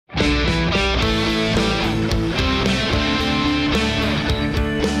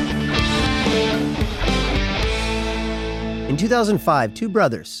2005, two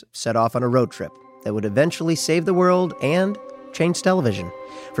brothers set off on a road trip that would eventually save the world and change television.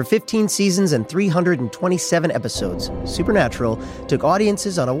 For 15 seasons and 327 episodes, Supernatural took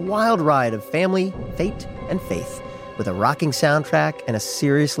audiences on a wild ride of family, fate, and faith, with a rocking soundtrack and a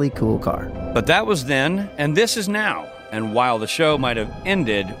seriously cool car. But that was then, and this is now. And while the show might have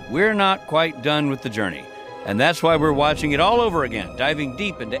ended, we're not quite done with the journey. And that's why we're watching it all over again, diving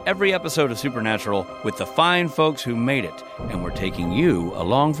deep into every episode of Supernatural with the fine folks who made it. And we're taking you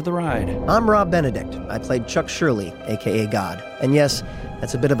along for the ride. I'm Rob Benedict. I played Chuck Shirley, a.k.a. God. And yes,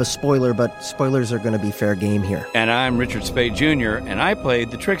 that's a bit of a spoiler, but spoilers are going to be fair game here. And I'm Richard Spade Jr., and I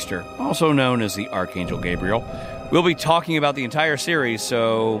played the Trickster, also known as the Archangel Gabriel. We'll be talking about the entire series,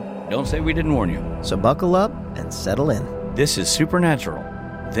 so don't say we didn't warn you. So buckle up and settle in. This is Supernatural,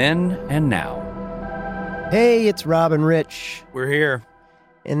 then and now. Hey, it's Rob and Rich. We're here.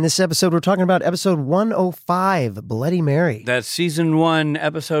 In this episode, we're talking about episode 105, Bloody Mary. That's season 1,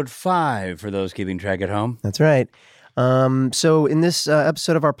 episode 5, for those keeping track at home. That's right. So in this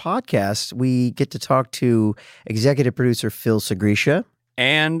episode of our podcast, we get to talk to executive producer Phil Sgriccia.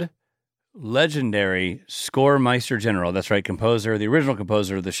 And legendary score meister general, that's right, the original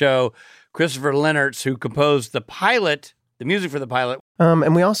composer of the show, Christopher Lennertz, who composed the pilot, the music for the pilot.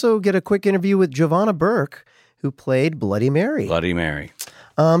 And we also get a quick interview with Jovanna Burke, who played Bloody Mary. Bloody Mary.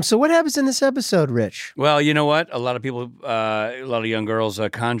 So what happens in this episode, Rich? Well, you know what? A lot of people, a lot of young girls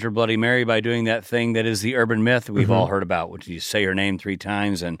conjure Bloody Mary by doing that thing that is the urban myth we've all heard about, which you say her name 3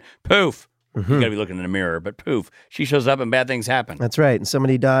 times and poof, you got to be looking in a mirror, but poof, she shows up and bad things happen. That's right. And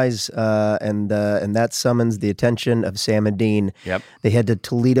somebody dies, and that summons the attention of Sam and Dean. Yep. They head to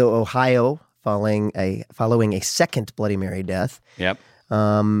Toledo, Ohio, following a second Bloody Mary death. Yep.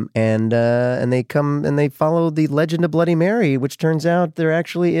 And they come and they follow the legend of Bloody Mary, which turns out there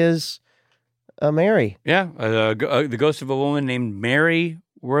actually is a Mary. Yeah, the ghost of a woman named Mary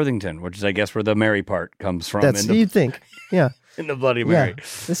Worthington, which is, I guess, where the Mary part comes from. That's what you'd think. Yeah. In the Bloody Mary. Yeah.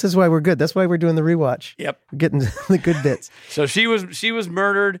 This is why we're good. That's why we're doing the rewatch. Yep. We're getting the good bits. So she was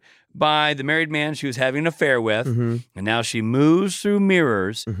murdered by the married man she was having an affair with, and now she moves through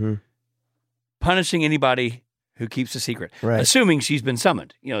mirrors, punishing anybody who keeps a secret, assuming she's been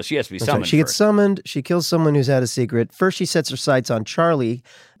summoned. You know, she has to be summoned. Right. She gets summoned. She kills someone who's had a secret. First, she sets her sights on Charlie,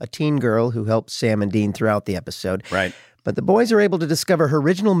 a teen girl who helped Sam and Dean throughout the episode. Right. But the boys are able to discover her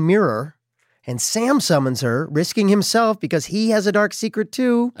original mirror, and Sam summons her, risking himself because he has a dark secret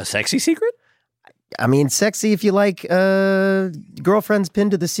too. A sexy secret? I mean, sexy if you like girlfriends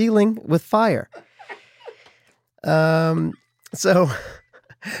pinned to the ceiling with fire. So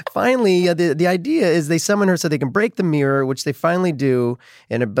finally, the idea is they summon her so they can break the mirror, which they finally do,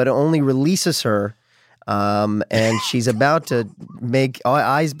 but it only releases her. And she's about to make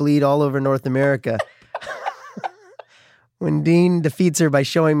eyes bleed all over North America when Dean defeats her by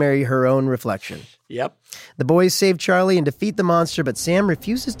showing Mary her own reflection. Yep. The boys save Charlie and defeat the monster, but Sam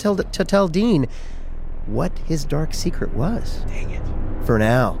refuses to tell Dean what his dark secret was. Dang it. For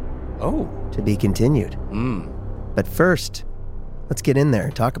now. Oh. To be continued. But first, let's get in there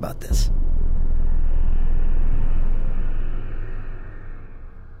and talk about this.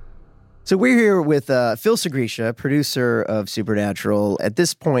 So we're here with Phil Sgriccia, producer of Supernatural. At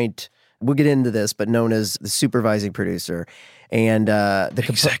this point, we'll get into this, but known as the supervising producer. And the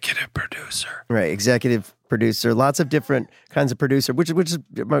executive producer. Right, executive producer. Lots of different kinds of producer, which is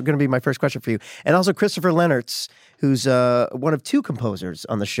going to be my first question for you. And also Christopher Lennertz, who's one of 2 composers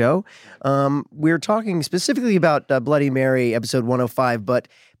on the show. We're talking specifically about Bloody Mary, episode 105. But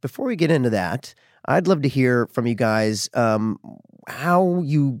before we get into that, I'd love to hear from you guys how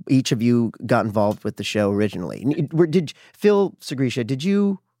each of you got involved with the show originally. Phil Sgriccia,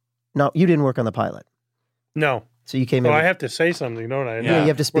 you didn't work on the pilot? No. So you came in. Oh, I have to say something, don't I? Yeah, you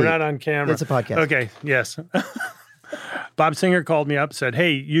have to speak. We're not on camera. It's a podcast. Okay, yes. Bob Singer called me up, said,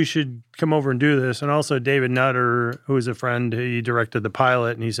 hey, you should come over and do this. And also David Nutter, who is a friend, he directed the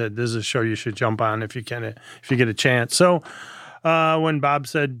pilot, and he said, this is a show you should jump on if you get a chance. So when Bob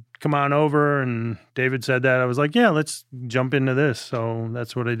said, come on over, and David said that, I was like, yeah, let's jump into this. So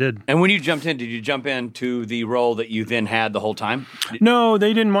that's what I did. And when you jumped in, did you jump into the role that you then had the whole time? No,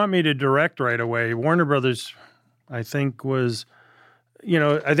 they didn't want me to direct right away. Warner Brothers, I think, was,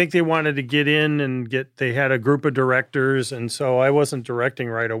 I think they wanted to get in and they had a group of directors, and so I wasn't directing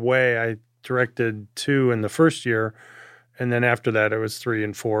right away. I directed 2 in the first year, and then after that it was 3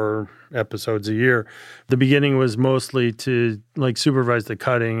 and 4 episodes a year. The beginning was mostly to supervise the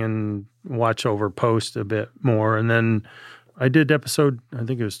cutting and watch over post a bit more, and then I did episode, I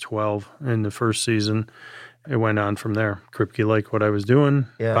think it was 12 in the first season. It went on from there. Kripke liked what I was doing.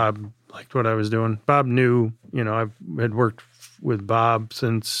 Yeah. Bob liked what I was doing. Bob knew, I had worked with Bob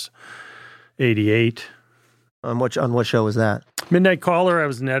since '88. On what show was that? Midnight Caller. I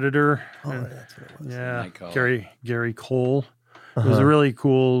was an editor. Oh, that's what it was. Yeah, Midnight Caller. Gary Cole. It was a really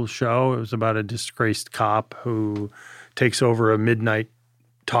cool show. It was about a disgraced cop who takes over a midnight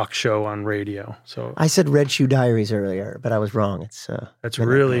talk show on radio. So I said Red Shoe Diaries earlier, but I was wrong. It's that's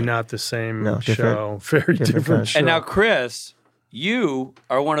really not the same show. Very different show. And now, Chris, you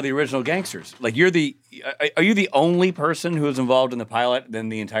are one of the original gangsters. Like are you the only person who was involved in the pilot than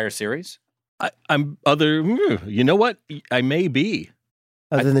the entire series? I'm other. You know what? I may be.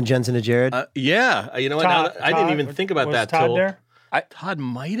 Other than Jensen and Jared? Yeah. You know what? I didn't even think about that. Todd there? Todd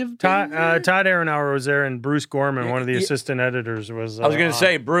might have been. Todd Aronauer was there, and Bruce Gorman, one of the assistant editors, was. I was going to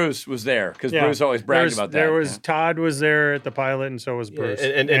say Bruce was there because Bruce always bragged about that. There was Todd was there at the pilot, and so was Bruce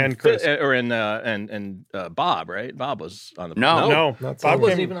and Chris, and Bob. Right? Bob was on the no. Bob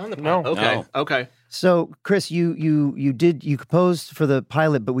wasn't even on the pilot. No. Okay. So, Chris, you composed for the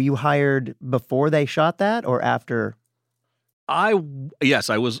pilot, but were you hired before they shot that or after? Yes,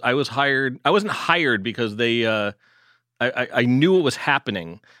 I was hired. I wasn't hired because they. I knew it was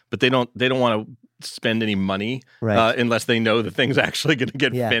happening, but they don't want to spend any money unless they know the thing's actually going to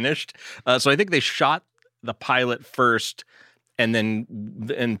get finished. So I think they shot the pilot first,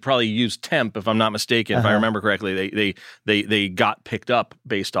 and probably used temp, if I'm not mistaken, if I remember correctly. They got picked up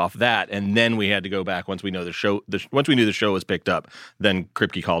based off that, and then we had to go back once we know once we knew the show was picked up. Then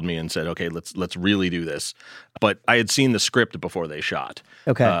Kripke called me and said, "Okay, let's really do this." But I had seen the script before they shot,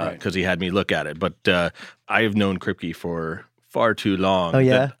 because he had me look at it. But I have known Kripke for far too long. Oh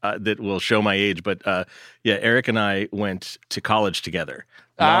yeah, that will show my age. But Eric and I went to college together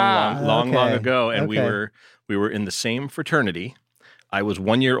long ago, and we were in the same fraternity. I was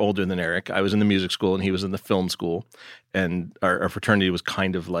 1 year older than Eric. I was in the music school, and he was in the film school. And our fraternity was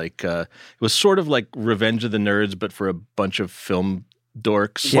kind of like it was sort of like Revenge of the Nerds, but for a bunch of film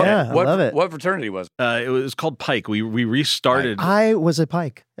dorks. Yeah, I love it. What fraternity was it? It was called Pike. We restarted. I was a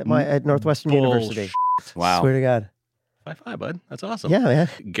Pike at Northwestern University. Wow. Swear to God. High five, bud. That's awesome. Yeah, man.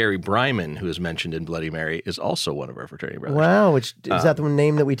 Gary Bryman, who is mentioned in Bloody Mary, is also one of our fraternity brothers. Wow, which is that the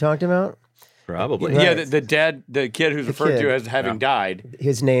name that we talked about? Probably. Yeah, the kid who's referred to as having died.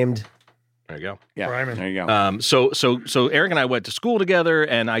 He's named. There you go. Yeah, Bryman. There you go. So Eric and I went to school together,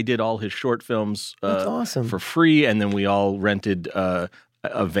 and I did all his short films That's awesome. for free, and then we all rented a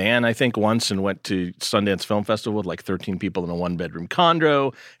van, I think, once, and went to Sundance Film Festival with like 13 people in a one-bedroom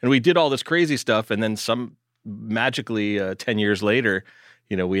condo, and we did all this crazy stuff, and then magically 10 years later,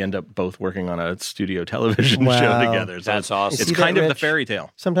 we end up both working on a studio television show together. So that's awesome. It's kind of the fairy tale.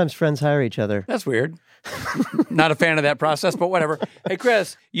 Sometimes friends hire each other. That's weird. Not a fan of that process, but whatever. Hey,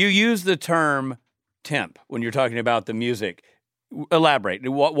 Chris, you use the term temp when you're talking about the music. Elaborate.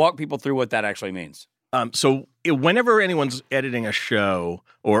 Walk people through what that actually means. So whenever anyone's editing a show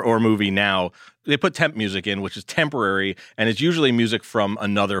or movie now, they put temp music in, which is temporary, and it's usually music from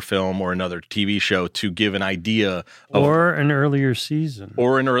another film or another TV show to give an idea of, or an earlier season.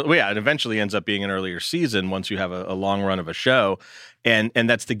 It eventually ends up being an earlier season once you have a long run of a show. And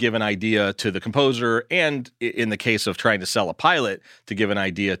that's to give an idea to the composer, and in the case of trying to sell a pilot, to give an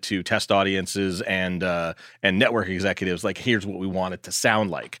idea to test audiences and network executives, like, here's what we want it to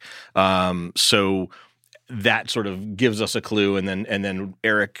sound like. So that sort of gives us a clue, and then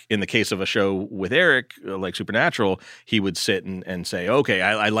Eric, in the case of a show with Eric, like Supernatural, he would sit and say, okay,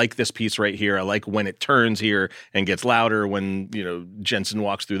 I like this piece right here. I like when it turns here and gets louder when Jensen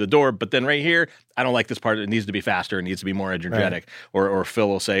walks through the door. But then right here, I don't like this part. It needs to be faster. It needs to be more energetic. Right. Or Phil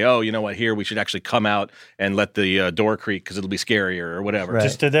will say, oh, you know what? Here we should actually come out and let the door creak because it'll be scarier or whatever. Right.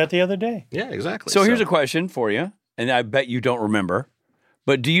 Just did that the other day. Yeah, exactly. So here's a question for you, and I bet you don't remember.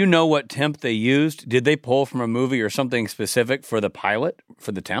 But do you know what temp they used? Did they pull from a movie or something specific for the pilot,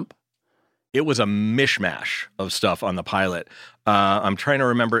 for the temp? It was a mishmash of stuff on the pilot. I'm trying to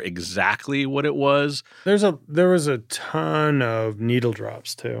remember exactly what it was. There was a ton of needle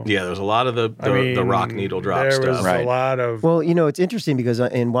drops too. Yeah, there was a lot of the rock needle drop stuff. There was a lot of. Well, it's interesting because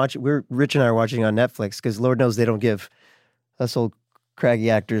Rich and I are watching on Netflix because Lord knows they don't give us old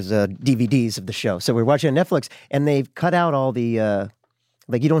craggy actors DVDs of the show. So we're watching on Netflix, and they've cut out all the.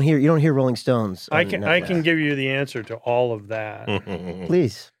 Like you don't hear Rolling Stones. I can give you the answer to all of that.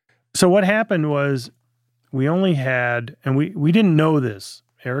 Please. So what happened was we only had, and we didn't know this.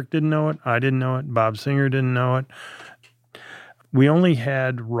 Eric didn't know it. I didn't know it. Bob Singer didn't know it. We only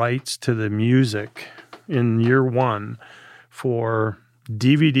had rights to the music in year one for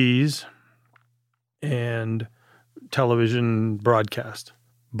DVDs and television broadcast.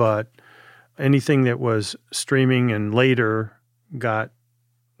 But anything that was streaming and later got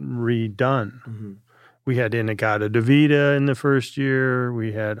redone. Mm-hmm. We had In-A-Gadda-Da-Vida in the first year.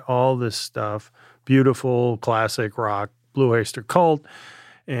 We had all this stuff, beautiful classic rock, Blue Oyster Cult,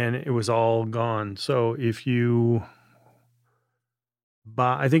 and it was all gone. So if you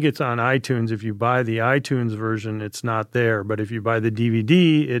buy, I think it's on iTunes. If you buy the iTunes version, it's not there. But if you buy the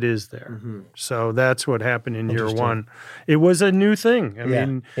DVD, it is there. Mm-hmm. So that's what happened in year one. It was a new thing. I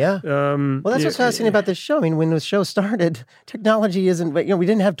mean, well, that's what's fascinating about this show. I mean, when the show started, technology isn't, we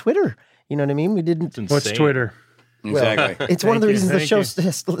didn't have Twitter. You know what I mean? We didn't. What's Twitter? Exactly. Well, it's one of the reasons the show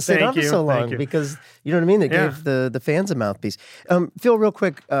stayed on for so long because, you know what I mean? It gave the fans a mouthpiece. Phil, real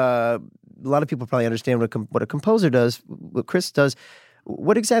quick, a lot of people probably understand what a composer does, what Chris does.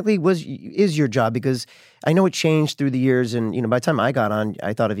 What exactly is your job? Because I know it changed through the years, and by the time I got on,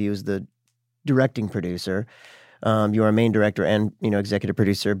 I thought of you as the directing producer. You are a main director and executive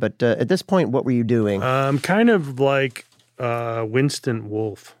producer. But at this point, what were you doing? Kind of like Winston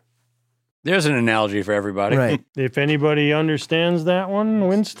Wolfe. There's an analogy for everybody. Right. If anybody understands that one,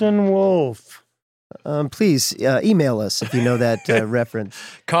 Winston Wolfe. Please email us if you know that reference.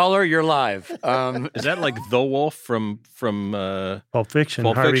 Caller, you're live. Is that like the Wolf from Pulp Fiction?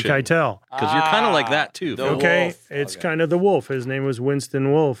 Harvey Keitel. Because you're kind of like that too. Okay, it's kind of the Wolf. His name was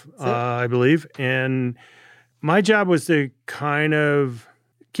Winston Wolfe, I believe, and my job was to kind of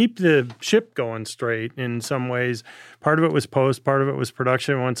keep the ship going straight in some ways. Part of it was post, part of it was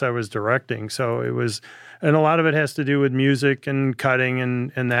production once I was directing. So it was, and a lot of it has to do with music and cutting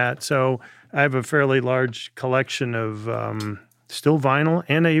and that. So I have a fairly large collection of still vinyl,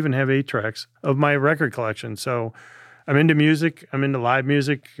 and I even have 8-tracks of my record collection. So I'm into music. I'm into live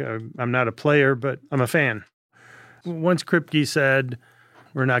music. I'm not a player, but I'm a fan. Once Kripke said,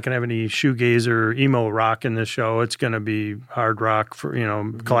 we're not going to have any shoegaze or emo rock in this show. It's going to be hard rock, for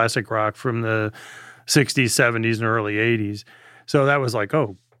classic rock from the 60s, 70s, and early 80s. So that was like,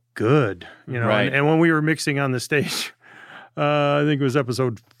 oh, good. Right. And when we were mixing on the stage, I think it was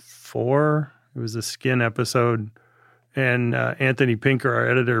episode 4. It was a Skin episode. And Anthony Pinker, our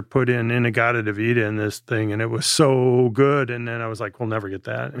editor, put In-A-Gadda-Da-Vida in this thing, and it was so good. And then I was like, we'll never get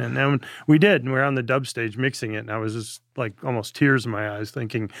that. And then we did, and we were on the dub stage mixing it, and I was just like almost tears in my eyes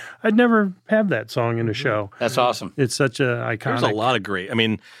thinking, I'd never have that song in a show. That's awesome. It's such a iconic. There's a lot of great. I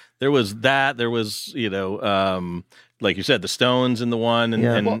mean, there was that. There was, like you said, the Stones in the one,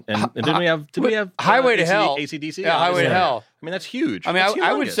 and did we have Highway to Hell? AC/DC? Yeah, Highway to Hell. I mean, that's huge. I mean,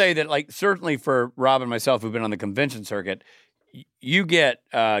 I would say that, like, certainly for Rob and myself, who've been on the convention circuit, you get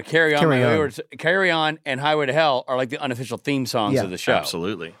Carry On and Highway to Hell are like the unofficial theme songs of the show.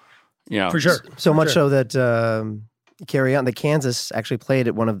 Absolutely. For sure. So much so that Carry On, the Kansas actually played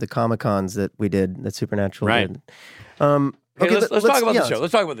at one of the Comic-Cons that we did, that Supernatural did. Okay, let's talk about the show.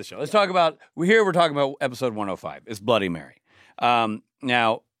 Let's talk about the show. Let's talk about, we're talking about episode 105. It's Bloody Mary.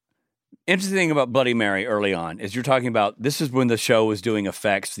 Now, interesting thing about Bloody Mary early on is you're talking about, this is when the show was doing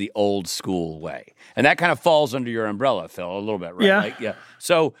effects the old school way. And that kind of falls under your umbrella, Phil, a little bit, right? Yeah.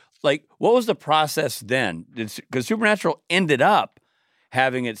 So, what was the process then? Because Supernatural ended up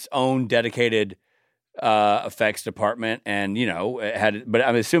having its own dedicated effects department, and it had, but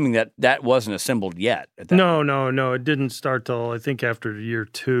I'm assuming that wasn't assembled yet. No, it didn't start till I think after year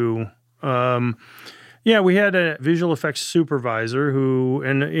 2. We had a visual effects supervisor who,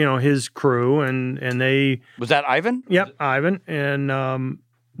 and his crew, and they was that Ivan. Yep, Ivan, and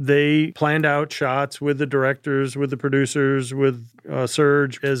they planned out shots with the directors, with the producers, with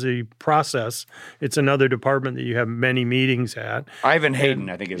Serge as a process. It's another department that you have many meetings at. Ivan Hayden,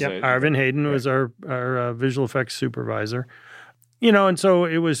 I think is it. Ivan Hayden was our visual effects supervisor. And so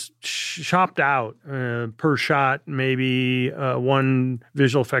it was chopped out per shot. Maybe one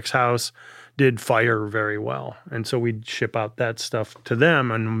visual effects house did fire very well. And so we'd ship out that stuff to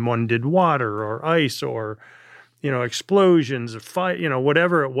them. And one did water or ice or explosions, fire,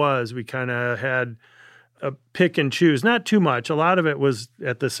 whatever it was, we kind of had a pick and choose. Not too much. A lot of it was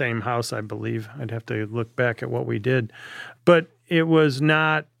at the same house, I believe. I'd have to look back at what we did. But it was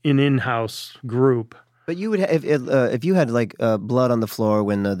not an in-house group. But you would have, if you had like blood on the floor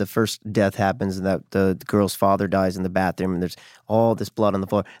when the first death happens and that the girl's father dies in the bathroom and there's all this blood on the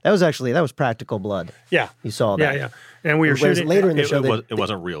floor. That was practical blood. Yeah, you saw that. Yeah. And we were shooting later in the show. It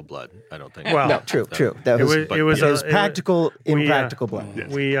wasn't real blood, I don't think. Well, no, true. It was practical, impractical blood.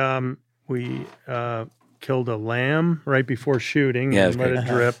 Yes. We killed a lamb right before shooting and let it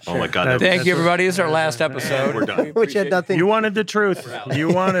drip. Oh my God! Thank you, everybody. This is our last episode. We're done. Which had nothing. You wanted the truth. You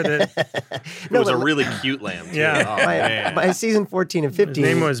waned it. It was a really cute lamb, too. Yeah. By season 14 and 15.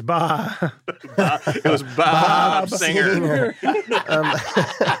 His name was Bob. It was Bob Singer.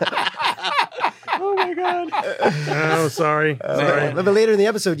 Oh my God. Oh, sorry. Sorry. But later in the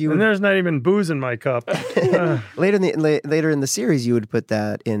episode, you And would, there's not even booze in my cup. later in the series, you would put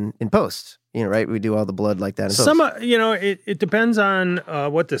that in post. Right? We do all the blood like that in post. Some, it depends on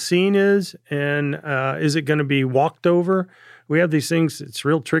what the scene is, and is it going to be walked over? We have these things. It's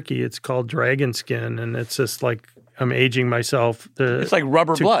real tricky. It's called dragon skin, and it's just like I'm aging myself. It's like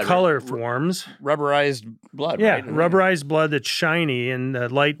rubber blood. Color right? forms. Rubberized blood. Yeah, right? rubberized blood that's shiny, and the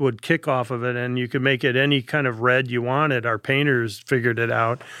light would kick off of it, and you could make it any kind of red you wanted. Our painters figured it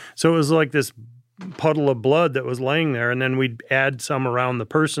out. So it was like this puddle of blood that was laying there, and then we'd add some around the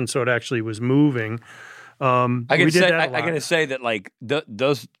person so it actually was moving. I gotta say that like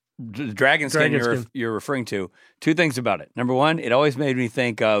those dragon skin you're referring to, two things about it. Number one, it always made me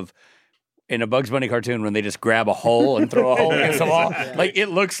think of in a Bugs Bunny cartoon when they just grab a hole and throw a hole against the wall. Like it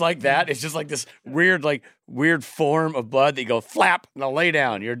looks like that. It's just like this weird form of blood that you go flap and I'll lay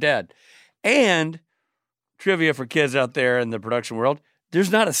down, you're dead. And trivia for kids out there in the production world,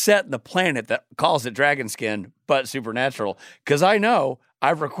 there's not a set in the planet that calls it dragon skin but Supernatural. Because I know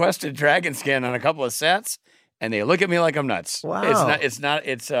I've requested dragon skin on a couple of sets and they look at me like I'm nuts. Wow.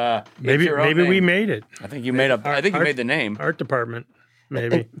 Maybe your own we name. made it. I think you made the name. Art department,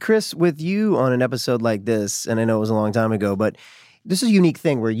 maybe. And Chris, with you on an episode like this, and I know it was a long time ago, but this is a unique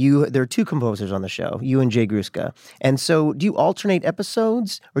thing where there are two composers on the show, you and Jay Sgriccia. And so do you alternate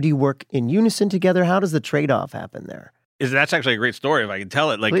episodes or do you work in unison together? How does the trade-off happen there? That's actually a great story if I can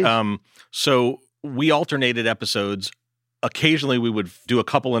tell it. Like, Please. So we alternated episodes. Occasionally we would do a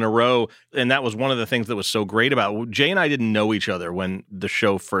couple in a row, and that was one of the things that was so great about it. Jay and I didn't know each other when the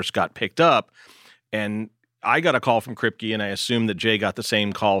show first got picked up, and I got a call from Kripke, and I assumed that Jay got the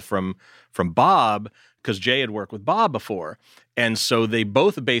same call from Bob because Jay had worked with Bob before. And so they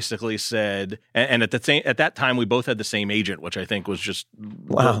both basically said, and at that time we both had the same agent, which I think was just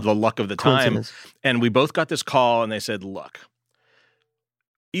the luck of the time. And we both got this call, and they said, "Look,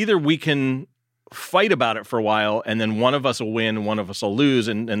 either we can fight about it for a while, and then one of us will win, one of us will lose,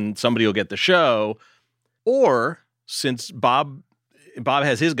 and somebody will get the show, or since Bob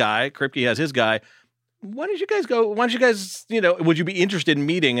has his guy, Kripke has his guy, why don't you guys, would you be interested in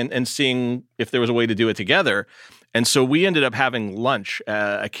meeting and seeing if there was a way to do it together?" And so we ended up having lunch.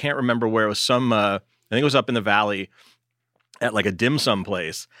 I can't remember where it was. I think it was up in the valley at like a dim sum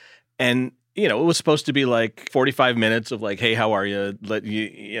place. And, it was supposed to be like 45 minutes of like, hey, how are you?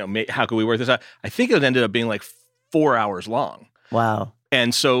 How can we work this out? I think it ended up being like 4 hours long. Wow.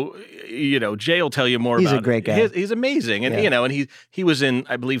 And so, Jay will tell you more about it. He's a great guy. He's amazing. And, and he was in,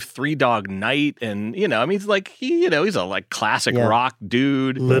 I believe, 3 Dog Night. And, he's like, he's a like classic rock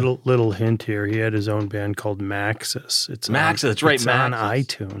dude. Little hint here. He had his own band called Maxis. It's Maxis. That's right. It's on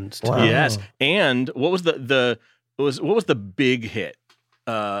iTunes. Wow. Yes. And what was what was the big hit?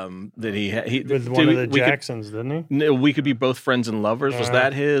 That he had with one of the Jacksons, didn't he? We Could Be Both Friends and Lovers. Was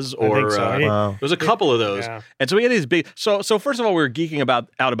that his? Or I think so. Wow. there was a couple of those. Yeah. And so he had these big. So first of all, we were geeking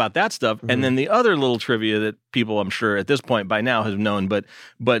out about that stuff, and then the other little trivia that people, I'm sure at this point by now have known. But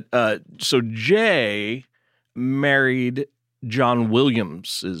so Jay married John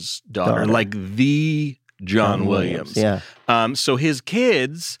Williams' daughter, like the John Williams. Yeah. So his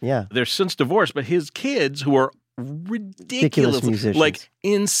kids, they're since divorced, but his kids who are ridiculous musicians, like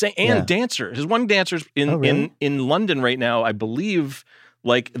insane, and dancers. His one dancer's in London right now, I believe,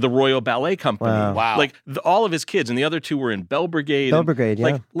 like the Royal Ballet Company. Wow. Like all of his kids, and the other 2 were in Bell Brigade.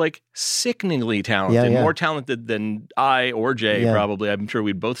 Like sickeningly talented, more talented than I or Jay probably. I'm sure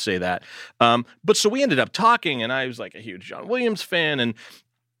we'd both say that. But so we ended up talking, and I was like a huge John Williams fan, and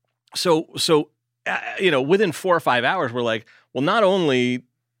so within 4 or 5 hours, we're like, well, not only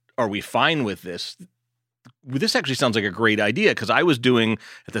are we fine with this actually sounds like a great idea, because I was doing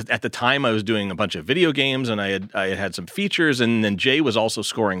at the time I was doing a bunch of video games, and I had some features, and then Jay was also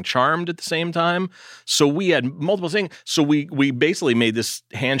scoring Charmed at the same time. So we had multiple things. So we basically made this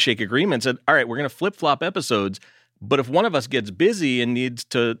handshake agreement, said, all right, we're going to flip-flop episodes, but if one of us gets busy and needs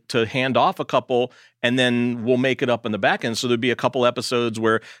to hand off a couple, and then we'll make it up in the back end. So there'd be a couple episodes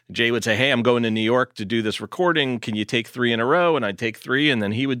where Jay would say, hey, I'm going to New York to do this recording. Can you take 3 in a row? And I'd take 3, and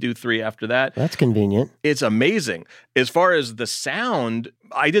then he would do 3 after that. That's convenient. It's amazing. As far as the sound,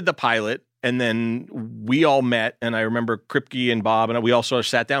 I did the pilot, and then we all met, and I remember Kripke and Bob, and we all sort of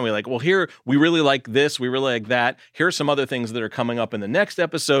sat down. We were like, well, here, we really like this, we really like that. Here are some other things that are coming up in the next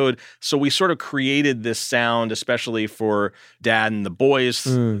episode. So we sort of created this sound, especially for Dad and the Boys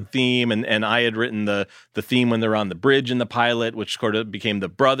theme, and I had written the theme when they're on the bridge in the pilot, which sort of became the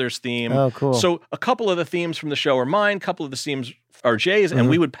Brothers theme. Oh, cool. So a couple of the themes from the show are mine, a couple of the themes are Jay's, and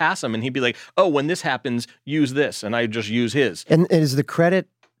we would pass them, and he'd be like, oh, when this happens, use this, and I'd just use his. And is the credit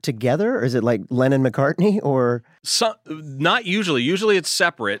together, or is it like Lennon-McCartney, or Not usually. Usually it's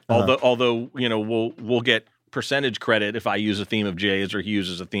separate. Although we'll get percentage credit if I use a theme of Jay's or he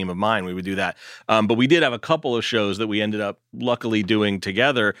uses a theme of mine. We would do that. But we did have a couple of shows that we ended up luckily doing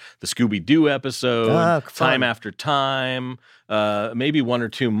together. The Scooby-Doo episode, Time After Time, maybe one or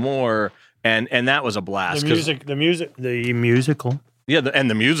two more, and that was a blast. The musical. Yeah, and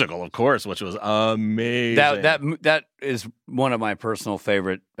the musical, of course, which was amazing. That is one of my personal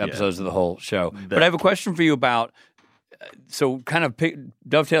favorite episodes of the whole show. But I have a question for you about. So kind of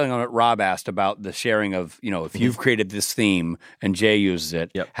dovetailing on what Rob asked about the sharing of, if you've created this theme and Jay uses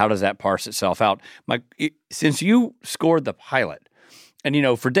it, how does that parse itself out? Since you scored the pilot,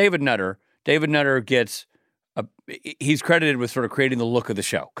 and, for David Nutter gets, he's credited with sort of creating the look of the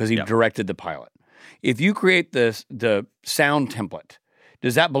show because he directed the pilot. If you create the sound template,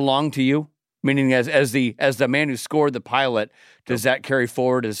 does that belong to you? Meaning as the man who scored the pilot, does that carry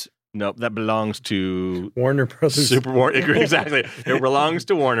forward as... Nope, that belongs to Warner Brothers. Exactly. It belongs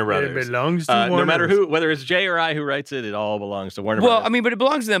to Warner Brothers. It belongs to Warner. No matter who, whether it's Jay or I who writes it, it all belongs to Warner Brothers. Well, I mean, but it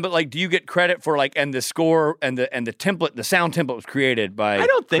belongs to them. But do you get credit for and the score and the template, the sound template was created by? I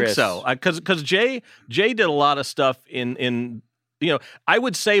don't think Chris. so, because Jay did a lot of stuff in. I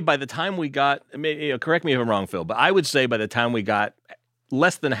would say by the time we got, correct me if I'm wrong, Phil, but I would say by the time we got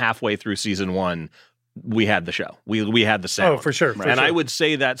less than halfway through season 1. We had the show. We had the sound. Oh, for sure. I would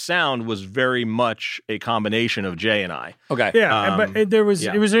say that sound was very much a combination of Jay and I. Okay. Yeah, but it was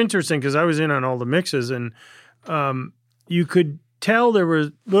interesting because I was in on all the mixes, and you could tell there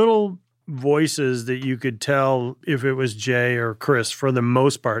were little voices that you could tell if it was Jay or Chris for the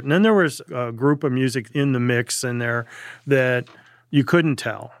most part. And then there was a group of music in the mix in there that you couldn't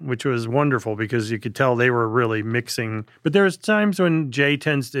tell, which was wonderful because you could tell they were really mixing. But there's times when Jay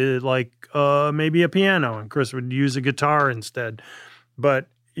tends to maybe a piano and Chris would use a guitar instead. But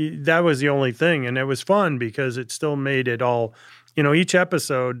that was the only thing. And it was fun because it still made it all, each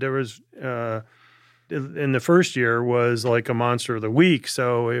episode there was, in the first year was like a Monster of the Week.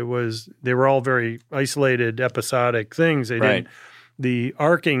 So they were all very isolated episodic things. They didn't. The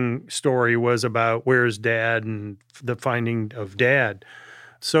arcing story was about where's Dad and the finding of Dad.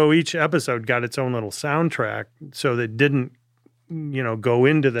 So each episode got its own little soundtrack, so that didn't, go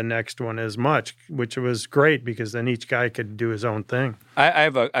into the next one as much, which was great because then each guy could do his own thing. I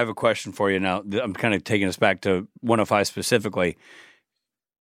have a question for you now. I'm kind of taking us back to 105 specifically.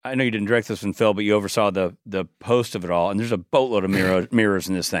 I know you didn't direct this one, Phil, but you oversaw the post of it all, and there's a boatload of mirrors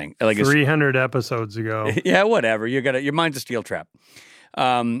in this thing. 300 episodes ago. Yeah, whatever. Your mind's a steel trap.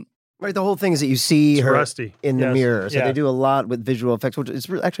 Right, the whole thing is that you see her rusty. in the mirror. So they do a lot with visual effects, which is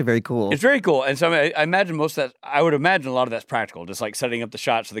actually very cool. It's very cool. And so I imagine I would imagine a lot of that's practical, just like setting up the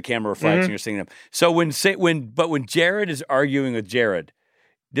shots so the camera reflects and you're seeing them. So when Jared is arguing with Jared,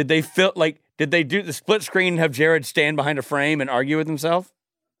 did they do the split screen and have Jared stand behind a frame and argue with himself?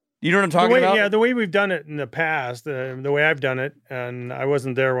 You know what I'm talking about? Yeah, the way we've done it in the past, the way I've done it, and I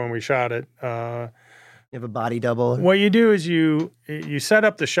wasn't there when we shot it. You have a body double. What you do is you set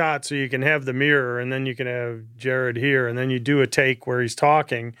up the shot so you can have the mirror, and then you can have Jared here, and then you do a take where he's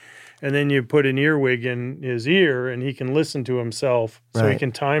talking, and then you put an earwig in his ear, and he can listen to himself, so he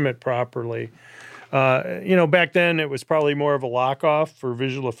can time it properly. Back then it was probably more of a lock-off for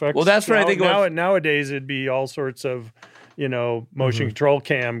visual effects. Well, that's what I think. Nowadays it'd be all sorts of motion control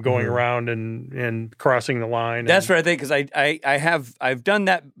cam going around and crossing the line. That's what I think, because I've done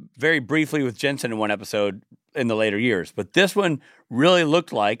that very briefly with Jensen in one episode in the later years, but this one really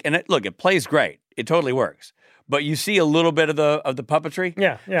looked like, and it plays great. It totally works. But you see a little bit of the puppetry.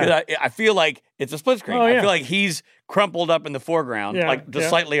 Yeah. I feel like it's a split screen. Oh, yeah. I feel like he's crumpled up in the foreground, just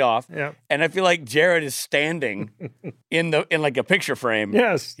slightly off. Yeah. And I feel like Jared is standing in like a picture frame,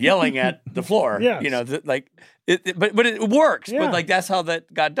 yes, yelling at the floor. Yes. But it works. Yeah. But that's how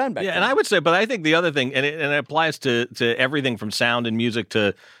that got done back then. And I would say, but I think the other thing, and it applies to everything from sound and music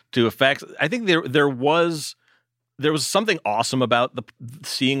to effects. I think there was something awesome about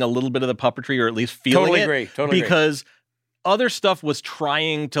seeing a little bit of the puppetry, or at least feeling it. Totally agree. Because other stuff was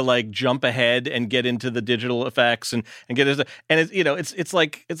trying to jump ahead and get into the digital effects and get into, and it's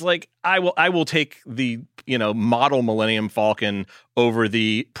like I will take the model Millennium Falcon over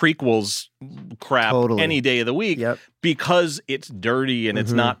the prequels crap any day of the week because it's dirty and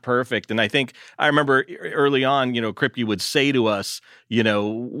it's not perfect. And I think I remember early on, Kripke would say to us,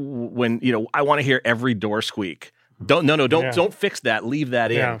 when I want to hear every door squeak. Don't fix that. Leave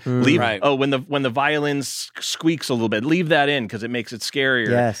that in. Yeah. When the violin squeaks a little bit, leave that in because it makes it scarier.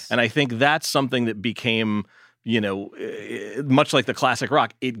 Yes. And I think that's something that became, much like the classic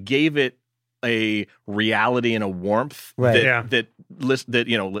rock, it gave it a reality and a warmth Right. that I was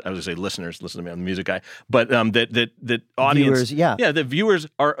gonna say listeners listen to me, I'm the music guy, but that audience, viewers, the viewers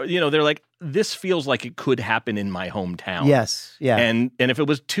are, they're like, this feels like it could happen in my hometown. Yes, yeah. And if it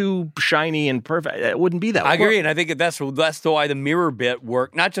was too shiny and perfect, it wouldn't be that way. I agree, and I think that's why the mirror bit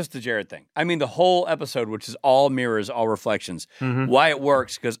worked, not just the Jared thing. I mean, the whole episode, which is all mirrors, all reflections, why it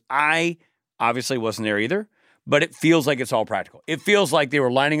works, because I obviously wasn't there either, but it feels like it's all practical. It feels like they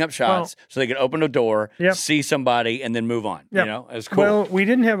were lining up shots so they could open a door, see somebody, and then move on. Yep. It's cool. Well, we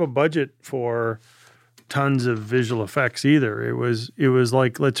didn't have a budget for tons of visual effects either. It was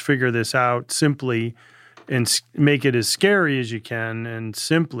like, let's figure this out simply and make it as scary as you can and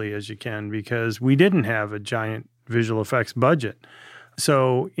simply as you can, because we didn't have a giant visual effects budget.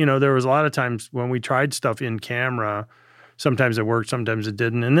 So, there was a lot of times when we tried stuff in camera, sometimes it worked, sometimes it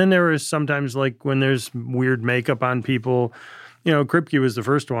didn't. And then there was sometimes like when there's weird makeup on people, Kripke was the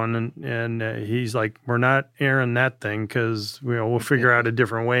first one, and he's like, we're not airing that thing because we'll figure out a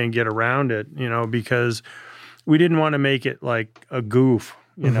different way and get around it, because we didn't want to make it like a goof.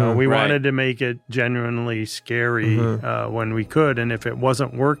 We wanted to make it genuinely scary when we could. And if it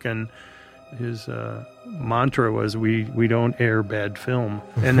wasn't working, his mantra was, we don't air bad film.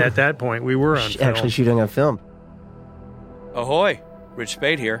 And at that point, we were on film. Actually shooting on film. Ahoy, Rich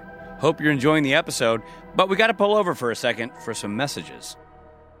Spade here. Hope you're enjoying the episode, but we got to pull over for a second for some messages.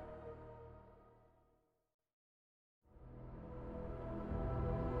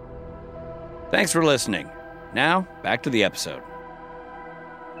 Thanks for listening. Now, back to the episode.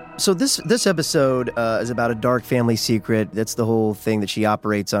 So this episode is about a dark family secret. That's the whole thing that she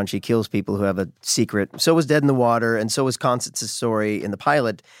operates on. She kills people who have a secret. So was Dead in the Water, and so was Constance's story in the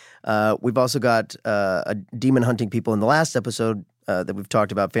pilot. We've also got a demon hunting people in the last episode that we've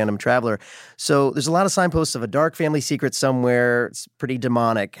talked about, Phantom Traveler. So there's a lot of signposts of a dark family secret somewhere. It's pretty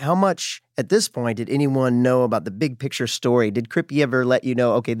demonic. How much, at this point, did anyone know about the big picture story? Did Kripke ever let you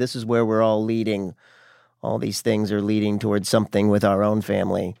know, okay, this is where we're all leading? All these things are leading towards something with our own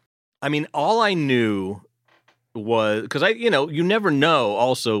family. I mean, all I knew was, because you never know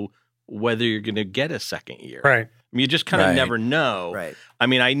also whether you're going to get a second year. Right. I mean, you just kind of never know. Right. I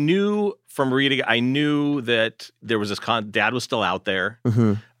mean, I knew from reading, I knew that there was this Dad was still out there.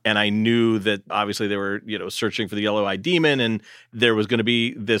 Mm-hmm. And I knew that obviously they were, searching for the yellow-eyed demon, and there was going to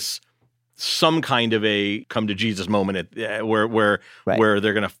be some kind of a come to Jesus moment where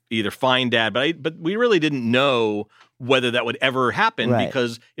they're going to either find Dad, but we really didn't know whether that would ever happen,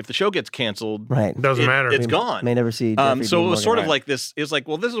 because if the show gets canceled, doesn't matter. It's gone. May never see Jeffrey so Dean it was Morgan. sort of like this. It's like,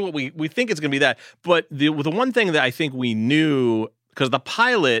 well, this is what we think it's going to be that. But the one thing that I think we knew, because the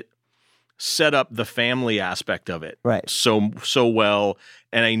pilot set up the family aspect of it so well,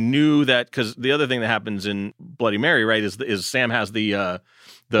 and I knew that, because the other thing that happens in Bloody Mary, right, is Sam has the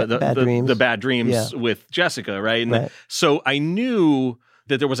bad dreams with Jessica, right? And so I knew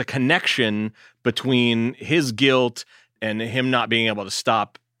that there was a connection between his guilt and him not being able to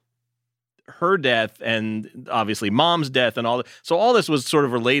stop her death, and obviously Mom's death, and all that. So all this was sort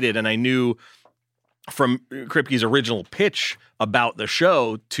of related, and I knew from Kripke's original pitch about the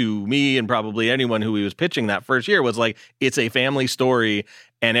show to me, and probably anyone who he was pitching that first year, was like, it's a family story,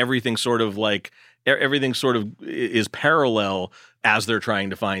 and everything sort of is parallel as they're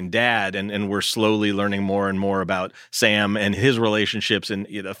trying to find Dad, and we're slowly learning more and more about Sam and his relationships, and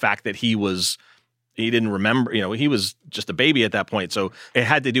the fact that he didn't remember, he was just a baby at that point. So it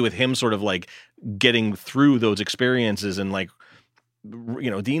had to do with him sort of like getting through those experiences, and like,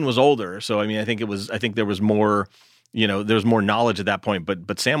 Dean was older. So, I mean, I think there was more, there was more knowledge at that point,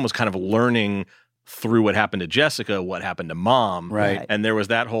 but Sam was kind of learning through what happened to Jessica, what happened to Mom. Right. And there was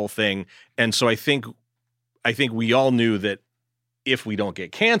that whole thing. And so I think we all knew that if we don't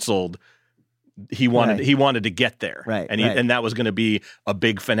get canceled, he wanted to get there. Right. And that was going to be a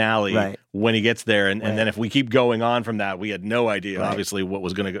big finale when he gets there. And then if we keep going on from that, we had no idea, obviously, what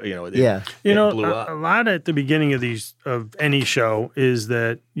was going to go, it blew up. A lot at the beginning of any show is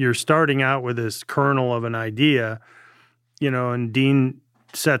that you're starting out with this kernel of an idea, and Dean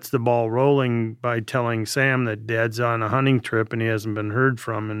sets the ball rolling by telling Sam that Dad's on a hunting trip and he hasn't been heard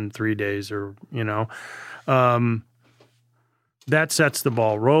from in 3 days, or, that sets the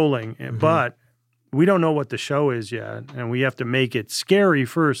ball rolling. Mm-hmm. But we don't know what the show is yet, and we have to make it scary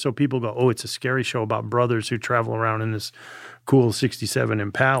first, so people go, oh, it's a scary show about brothers who travel around in this cool 67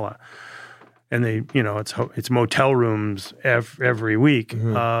 Impala. And they, it's motel rooms every week.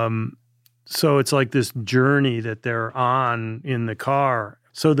 Mm-hmm. So it's like this journey that they're on in the car.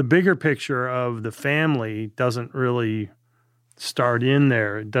 So the bigger picture of the family doesn't really start in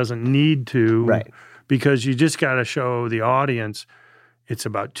there. It doesn't need to. Right. Because you just got to show the audience it's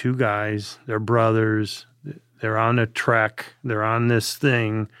about two guys, they're brothers, they're on a trek, they're on this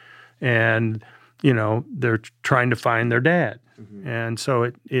thing, and, they're trying to find their dad. Mm-hmm. And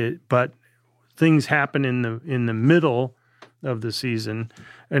so but things happen in the middle of the season.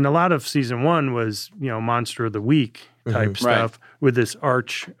 And a lot of season 1 was, Monster of the Week type stuff with this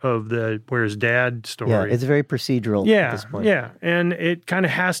arch of the Where's Dad story. Yeah, it's very procedural at this point. Yeah, and it kind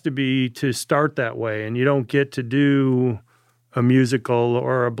of has to be to start that way. And you don't get to do a musical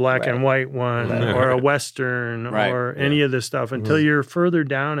or a black and white one or a Western or any of this stuff until you're further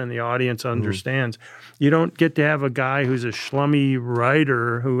down and the audience understands. You don't get to have a guy who's a schlummy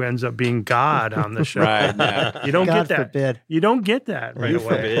writer who ends up being God on the show. You don't get that. Forbid. You don't get that right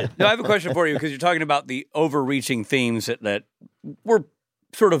away. No, I have a question for you because you're talking about the overreaching themes that were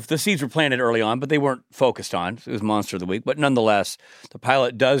sort of, the seeds were planted early on, but they weren't focused on. It was Monster of the Week. But nonetheless, the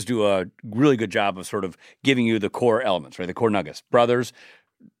pilot does do a really good job of sort of giving you the core elements, right? The core nuggets. Brothers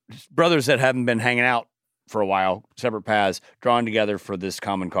that haven't been hanging out for a while, separate paths, drawn together for this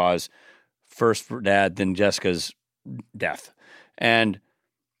common cause. First for Dad, then Jessica's death. And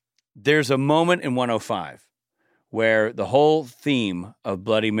there's a moment in 105 where the whole theme of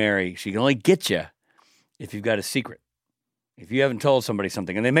Bloody Mary, she can only get you if you've got a secret. If you haven't told somebody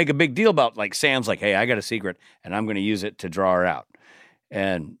something, and they make a big deal about, like, Sam's like, hey, I got a secret, and I'm going to use it to draw her out.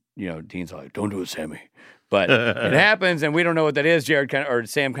 And, Dean's like, don't do it, Sammy. But it happens, and we don't know what that is.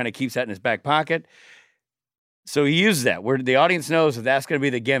 Sam kind of keeps that in his back pocket. So he uses that, where the audience knows that that's going to be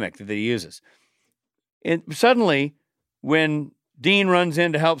the gimmick that he uses. And suddenly, when Dean runs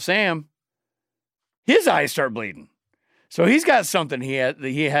in to help Sam, his eyes start bleeding. So he's got something he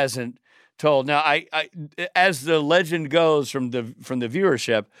hasn't told. Now, I as the legend goes from the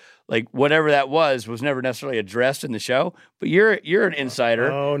viewership, like, whatever that was never necessarily addressed in the show. But you're an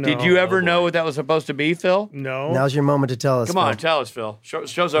insider. Oh, no. Did you ever know what that was supposed to be, Phil? No. Now's your moment to tell us. Come on, tell us, Phil.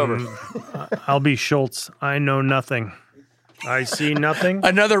 Show's over. I'll be Schultz. I know nothing. I see nothing.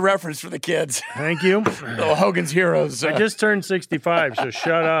 Another reference for the kids. Thank you. Little Hogan's Heroes. I just turned 65, so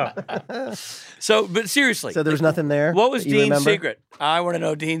shut up. But seriously. So there was nothing there? What was Dean's remember? secret? I want to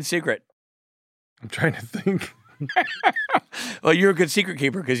know Dean's secret. I'm trying to think. Well, you're a good secret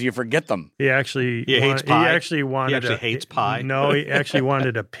keeper because you forget them. He actually hates pie. He actually wanted. He hates pie. No, he actually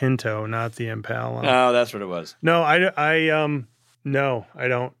wanted a Pinto, not the Impala. Oh, that's what it was. No, no, I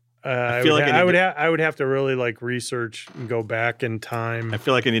don't. I would have to really, like, research and go back in time. I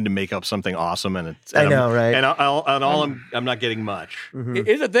feel like I need to make up something awesome, and I know, right? And I'm not getting much. Mm-hmm.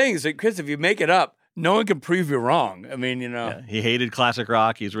 Here's the thing: is that, Chris, if you make it up, no one can prove you wrong. I mean, Yeah, he hated classic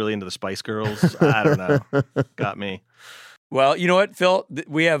rock. He's really into the Spice Girls. I don't know. Got me. Well, you know what, Phil?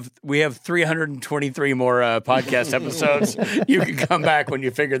 We have 323 more podcast episodes. You can come back when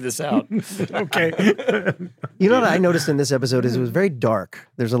you figure this out. Okay. You know what I noticed in this episode is it was very dark.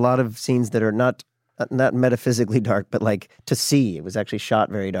 There's a lot of scenes that are not metaphysically dark, but, like, to see. It was actually shot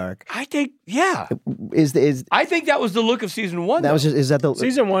very dark. I think, yeah. I think that was the look of season 1. That was just, is that the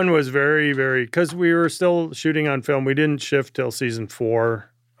Season 1 was very, very, because we were still shooting on film. We didn't shift till season 4.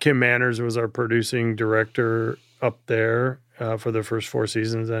 Kim Manners was our producing director up there for the first 4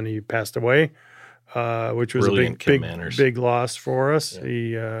 seasons, and he passed away, which was Brilliant a big loss for us.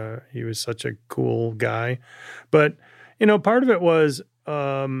 Yeah. He was such a cool guy. But, part of it was,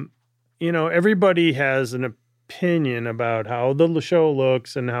 everybody has an opinion about how the show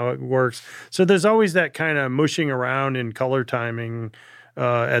looks and how it works. So there's always that kind of mushing around in color timing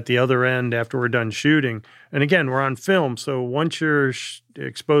at the other end after we're done shooting. And again, we're on film. So once you're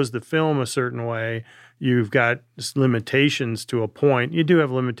exposed to film a certain way, you've got limitations to a point. You do have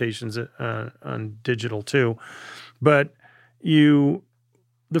limitations on digital too. But the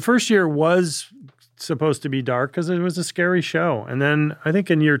first year was supposed to be dark because it was a scary show. And then I think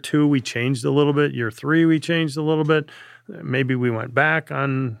in year 2, we changed a little bit. Year 3, we changed a little bit. Maybe we went back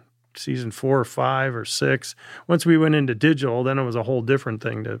on season 4 or 5 or 6. Once we went into digital, then it was a whole different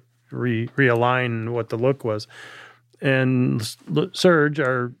thing to realign what the look was. And Serge,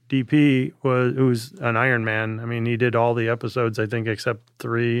 our DP, who's an Iron Man. I mean, he did all the episodes, I think, except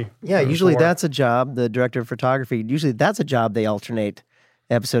 3. Yeah, usually 4. That's a job, the director of photography, usually that's a job they alternate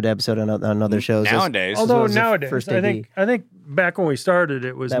episode to episode on other shows. Nowadays. Although nowadays, I think back when we started,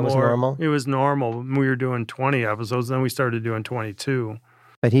 it was normal. It was normal. We were doing 20 episodes, then we started doing 22.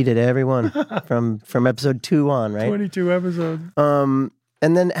 But he did everyone from episode 2 on, right? 22 episodes.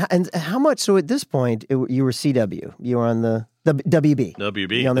 And how much? So at this point, you were CW. You were on the WB.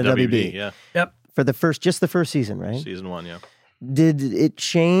 WB. You're on the WB. Yeah. Yep. For the first season, right? Season 1, yeah. Did it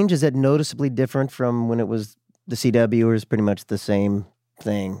change? Is it noticeably different from when it was the CW, or is it pretty much the same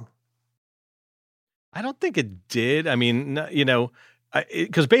thing? I don't think it did. I mean,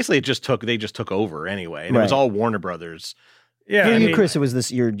 because basically they just took over anyway, and it was all Warner Brothers. Yeah, For you, Chris, it was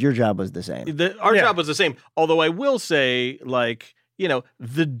this. Your job was the same. Our job was the same. Although I will say, like,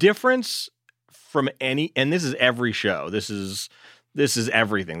 the difference from and this is every show. This is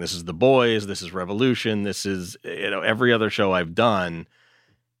everything. This is The Boys. This is Revolution. This is every other show I've done.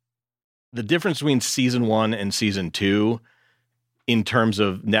 The difference between season 1 and season 2, in terms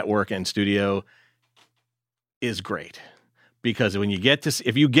of network and studio, is great. Because when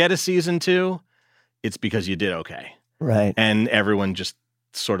if you get a season 2, it's because you did okay. Right. And everyone just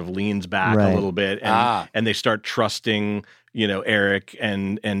sort of leans back a little bit and they start trusting, Eric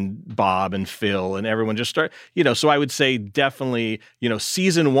and Bob and Phil and everyone just start, so I would say definitely,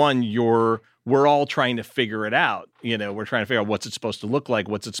 season 1, we're all trying to figure it out. We're trying to figure out what's it supposed to look like,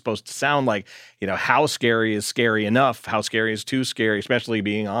 what's it supposed to sound like, how scary is scary enough, how scary is too scary, especially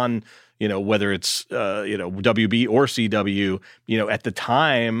being on, whether it's, WB or CW, at the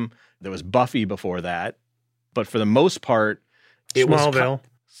time there was Buffy before that. But for the most part, it Smallville.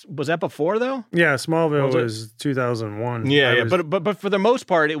 Was that before though? Yeah, Smallville was 2001. Yeah, but for the most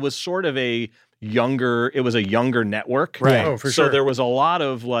part, it was sort of a younger network, right? Oh, for so sure. There was a lot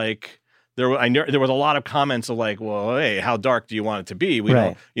of like there was a lot of comments of like, well, hey, how dark do you want it to be? We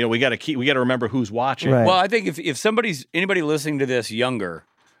don't, we got to remember who's watching. Right. Well, I think if anybody listening to this younger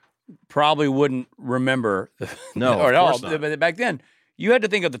probably wouldn't remember or at all. But back then, you had to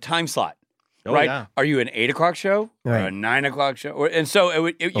think of the time slot. Oh, right? Yeah. Are you an 8 o'clock show or a 9 o'clock show? And so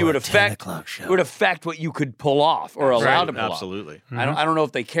it would affect what you could pull off or allowed to pull off. Absolutely. Mm-hmm. I don't know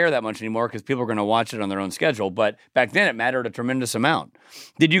if they care that much anymore because people are going to watch it on their own schedule. But back then, it mattered a tremendous amount.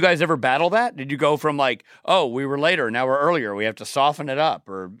 Did you guys ever battle that? Did you go from like, oh, we were later, now we're earlier, we have to soften it up?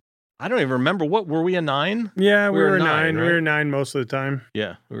 Or I don't even remember. What were we, a 9? Yeah, we were 9. Right? We were 9 most of the time.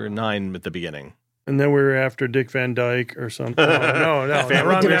 Yeah, we were 9 at the beginning. And then we were after Dick Van Dyke or something. No.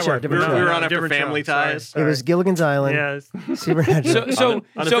 Different show. We were on after Family Ties. Sorry. It was Gilligan's Island. Yes. Supernatural.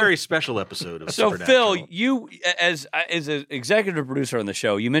 On a very special episode of So, Supernatural. Phil, you, as an executive producer on the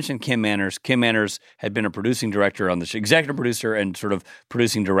show, you mentioned Kim Manners. Kim Manners had been a producing director on the show, executive producer and sort of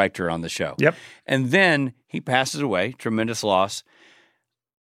producing director on the show. Yep. And then he passes away, tremendous loss.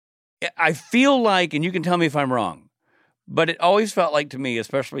 I feel like, and you can tell me if I'm wrong, but it always felt like to me,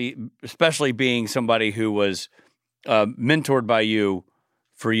 especially being somebody who was mentored by you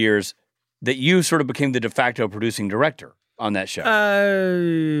for years, that you sort of became the de facto producing director on that show.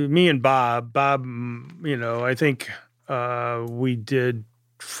 Me and Bob. I think we did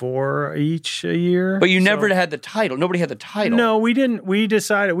 4 each a year. But you never had the title. Nobody had the title. No, we didn't. We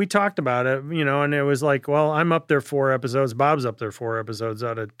decided, we talked about it, and it was like, well, I'm up there 4 episodes. Bob's up there 4 episodes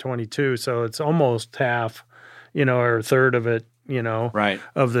out of 22. So it's almost half, or a third of it, right,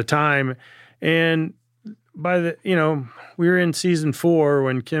 of the time. And by the, we were in season 4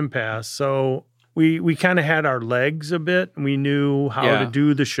 when Kim passed. So we kind of had our legs a bit. We knew how to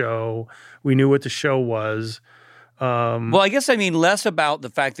do the show. We knew what the show was. Well, I guess I mean less about the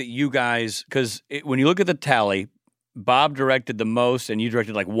fact that you guys, because when you look at the tally, Bob directed the most and you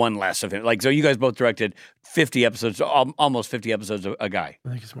directed like 1 less of him. Like, so you guys both directed 50 episodes, almost 50 episodes a guy. I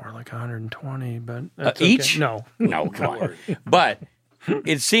think it's more like 120, but that's each? Okay. No, come on. But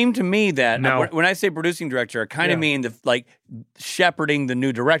it seemed to me that when I say producing director, I kind of mean like shepherding the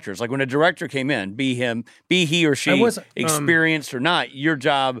new directors. Like when a director came in, be he or she experienced or not, your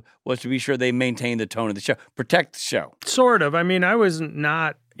job was to be sure they maintain the tone of the show, protect the show. Sort of. I mean, I was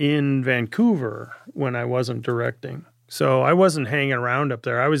not in Vancouver when I wasn't directing. So I wasn't hanging around up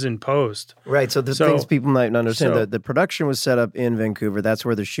there. I was in post. Right. So the things people might not understand, the production was set up in Vancouver. That's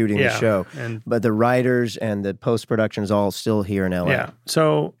where they're shooting the show. But the writers and the post-production is all still here in LA. Yeah.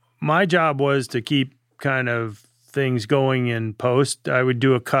 So my job was to keep kind of things going in post. I would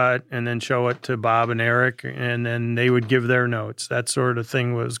do a cut and then show it to Bob and Eric, and then they would give their notes. That sort of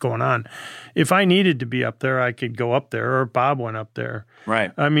thing was going on. If I needed to be up there, I could go up there, or Bob went up there.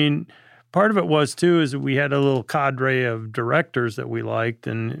 Right. I mean, part of it was, too, is that we had a little cadre of directors that we liked,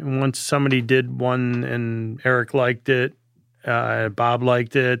 and once somebody did one and Eric liked it, Bob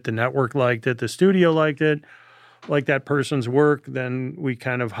liked it, the network liked it, the studio liked it, like that person's work, then we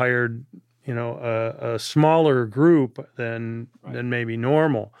kind of hired, a smaller group than maybe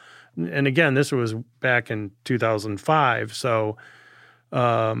normal. And again, this was back in 2005, so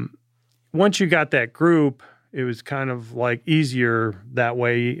once you got that group, it was kind of like easier that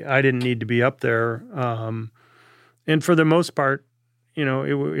way. I didn't need to be up there. And for the most part,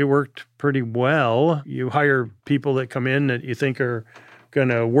 it worked pretty well. You hire people that come in that you think are going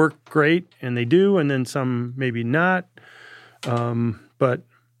to work great, and they do, and then some maybe not. But,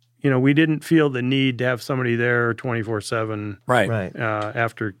 we didn't feel the need to have somebody there 24/7. Right.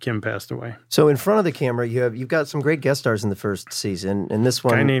 After Kim passed away. So in front of the camera, you've got some great guest stars in the first season, and this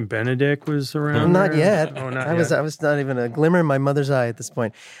one, A guy named Benedict was around. not there. yet. Oh, not I yet. was not even a glimmer in my mother's eye at this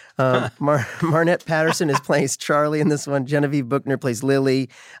point. Marnette Patterson plays Charlie in this one. Genevieve Buchner plays Lily.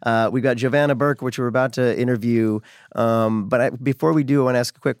 We've got Jovanna Burke, which we're about to interview. But before we do, I want to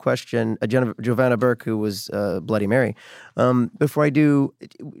ask a quick question. Jovanna Burke, who was Bloody Mary. Before I do,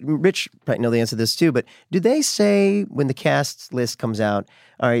 Rich might know the answer to this too, but do they say when the cast list comes out,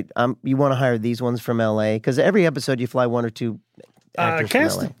 all right, you want to hire these ones from L.A.? Because every episode you fly one or two actors from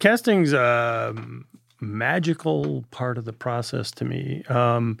L.A. Casting's a magical part of the process to me.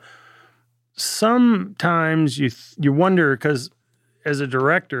 Sometimes you wonder, because as a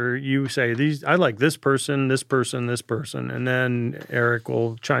director, you say, I like this person, this person, this person. And then Eric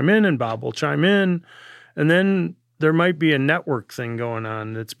will chime in and Bob will chime in. And then there might be a network thing going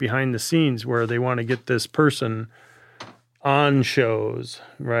on that's behind the scenes where they want to get this person on shows,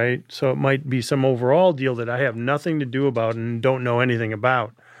 right? So it might be some overall deal that I have nothing to do about and don't know anything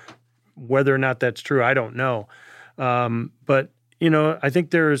about. Whether or not that's true, I don't know. But, I think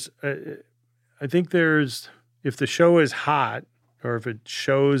there's, if the show is hot, or if it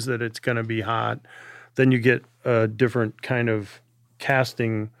shows that it's going to be hot, then you get a different kind of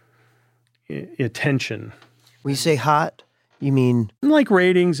casting attention. When you say hot, you mean like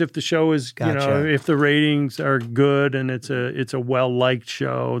ratings? If the show is, Gotcha. if the ratings are good and it's a well liked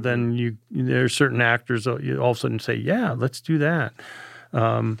show, then there's certain actors that you all of a sudden say, yeah, let's do that.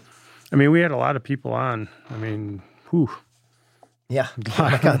 We had a lot of people on. yeah. Oh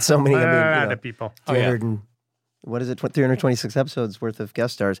my God, so many. A lot of people. 326 episodes worth of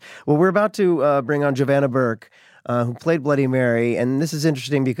guest stars. Well, we're about to bring on Jovanna Burke, who played Bloody Mary, and this is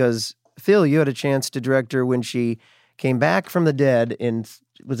interesting because Phil, you had a chance to direct her when she came back from the dead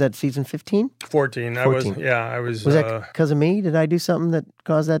was that season 15? 14. I was. Was that because of me? Did I do something that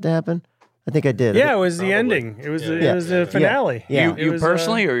caused that to happen? I think I did. Yeah, it was the ending. It was the finale. Yeah. You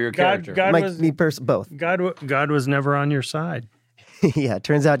personally or your character? Both. God was never on your side. Yeah, it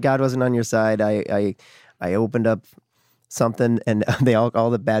turns out God wasn't on your side. I opened up something, and all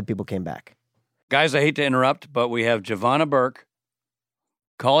the bad people came back. Guys, I hate to interrupt, but we have Jovanna Burke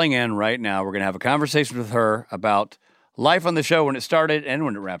calling in right now. We're going to have a conversation with her about life on the show when it started and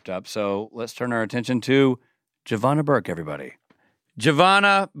when it wrapped up. So let's turn our attention to Jovanna Burke, everybody.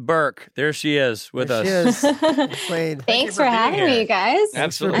 Jovanna Burke, there she is with us. She is. Thanks for having me, you guys.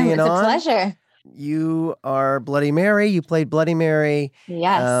 Absolutely. It's a pleasure. You are Bloody Mary. You played Bloody Mary.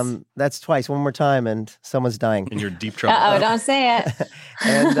 Yes. That's twice. One more time, and someone's dying. And you're in deep trouble. Uh-oh, don't say it.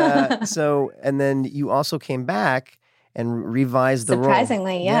 And then you also came back and revised the role.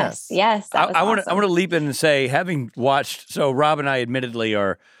 Surprisingly, yes. I want to leap in and say, having watched, so Rob and I admittedly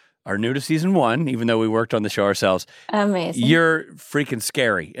are new to season 1, even though we worked on the show ourselves. Amazing. You're freaking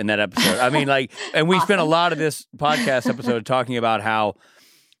scary in that episode. And we spent a lot of this podcast episode talking about how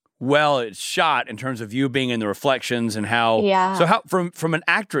well it's shot in terms of you being in the reflections and how. Yeah. So how from an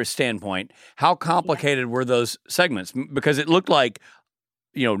actress standpoint, how complicated were those segments? Because it looked like,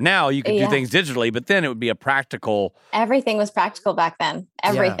 now you could do things digitally, but then it would be a practical. Everything was practical back then.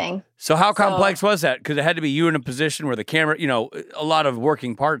 Everything. Yeah. So how complex was that? Because it had to be you in a position where the camera, a lot of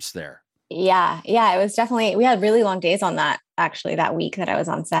working parts there. Yeah. It was definitely, we had really long days on that, actually, that week that I was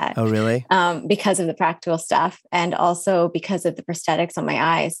on set. Oh, really? Because of the practical stuff and also because of the prosthetics on my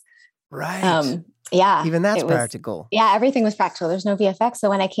eyes. Right. Yeah. Even that's practical. Yeah, everything was practical. There's no VFX. So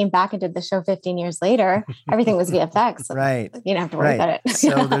when I came back and did the show 15 years later, everything was VFX. So right. you don't have to worry about it.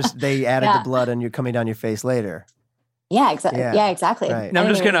 So they added the blood and you're coming down your face later. Yeah, exactly. Yeah, exactly. Right. Now I'm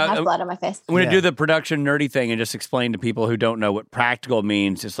just gonna have blood on my face. I'm gonna do the production nerdy thing and just explain to people who don't know what practical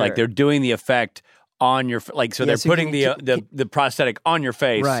means. It's like they're doing the effect on your they're putting the prosthetic on your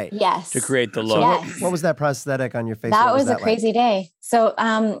face, right? Yes, to create the look. Yes. What was that prosthetic on your face? That was a crazy day. So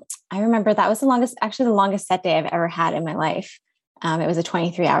I remember that was the longest set day I've ever had in my life. It was a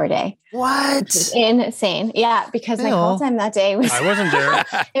 23-hour day. What? Which is insane. Yeah, because my call time that day was. I wasn't there.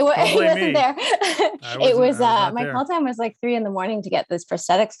 It wasn't there. It was my there. call time was like 3 a.m. to get those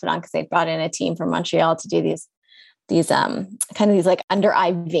prosthetics put on because they brought in a team from Montreal to do these like under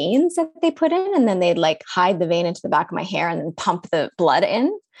eye veins that they put in, and then they'd like hide the vein into the back of my hair and then pump the blood in.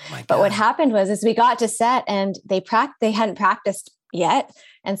 Oh my God. But what happened was we got to set and they hadn't practiced yet.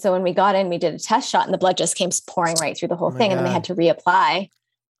 And so when we got in, we did a test shot and the blood just came pouring right through the whole thing. And then they had to reapply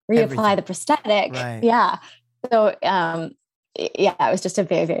the prosthetic. Right. Yeah. So, it was just a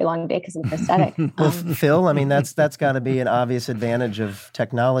very, very long day because of the prosthetic. Well, Phil, I mean, that's got to be an obvious advantage of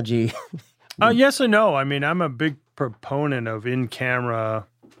technology. Yes and no. I mean, I'm a big proponent of in-camera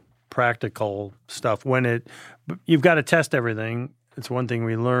practical stuff. You've got to test everything. It's one thing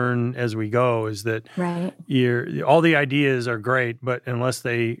we learn as we go is that all the ideas are great, but unless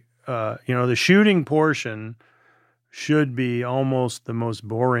they, the shooting portion should be almost the most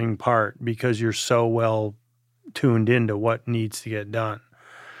boring part because you're so well tuned into what needs to get done.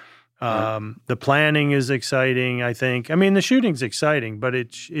 The planning is exciting, I think. I mean, the shooting's exciting, but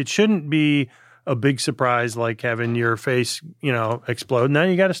it shouldn't be a big surprise like having your face, explode. Now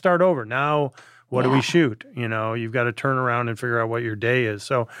you got to start over. Now, what do we shoot? You've got to turn around and figure out what your day is.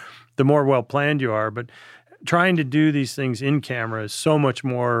 So the more well-planned you are, but trying to do these things in camera is so much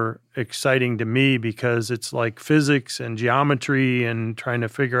more exciting to me because it's like physics and geometry and trying to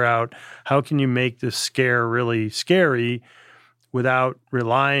figure out how can you make this scare really scary without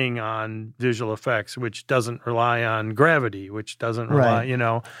relying on visual effects, which doesn't rely on gravity, which doesn't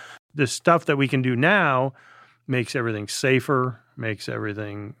rely, the stuff that we can do now makes everything safer, makes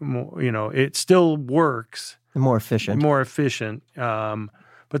everything more, it still works. More efficient.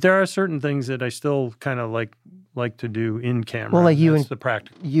 But there are certain things that I still kind of like to do in camera. Well, like you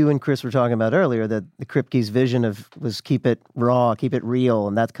and Chris were talking about earlier, that the Kripke's vision was keep it raw, keep it real,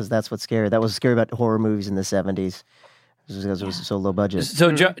 and that's because that's what's scary. That was scary about horror movies in the 70s. Because it was so low budget.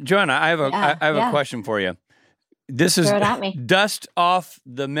 So, Jovanna, I have a question for you. This is dust off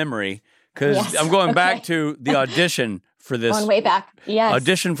the memory because I'm going back to the audition for this. Going way back, yes.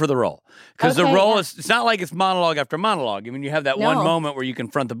 Audition for the role. Because the role it's not like it's monologue after monologue. I mean, you have that one moment where you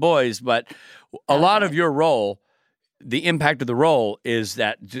confront the boys, but a lot of your role, the impact of the role is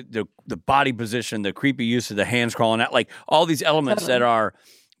that the body position, the creepy use of the hands crawling out, like all these elements that are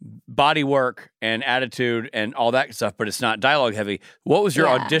body work and attitude and all that stuff, but it's not dialogue heavy. What was your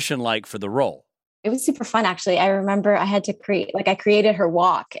audition like for the role? It was super fun, actually. I remember I had to I created her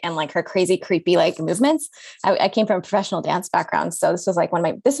walk and like her crazy, creepy, like movements. I came from a professional dance background. So this was like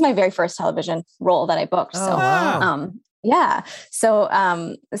this is my very first television role that I booked. So, So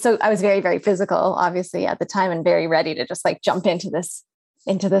I was very, very physical, obviously at the time, and very ready to just like jump into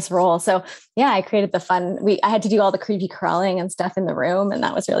this role. So I created the fun. I had to do all the creepy crawling and stuff in the room, and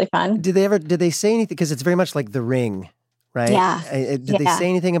that was really fun. Did they say anything? Because it's very much like The Ring, right? Yeah. Did they say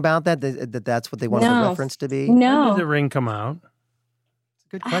anything about that? That's what they wanted the reference to be? No. When did The Ring come out?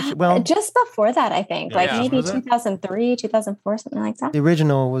 Good question. Well, just before that, I think, maybe 2003, 2004, something like that. The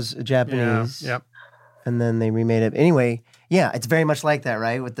original was Japanese. Yeah. Yep. And then they remade it. Anyway, it's very much like that,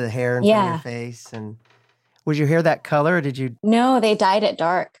 right? With the hair in front of your face. And was your hair that color, or did you? No, they dyed it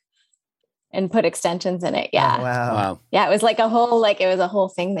dark and put extensions in it. Yeah. Oh, wow. Yeah, it was like a whole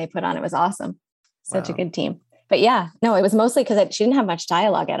thing they put on. It was awesome. Such a good team. But it was mostly because she didn't have much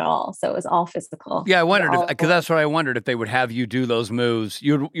dialogue at all. So it was all physical. Yeah, I wondered, because that's what I wondered, if they would have you do those moves.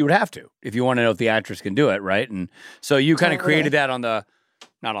 You would have to, if you want to know if the actress can do it, right? And so you kind of created that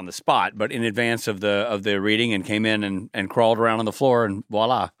not on the spot, but in advance of the reading, and came in and crawled around on the floor, and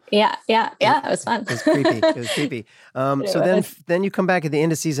voila. Yeah. It was fun. It was creepy. Then you come back at the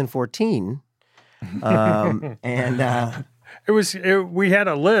end of season 14. And we had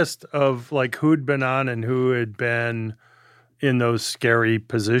a list of like who'd been on and who had been in those scary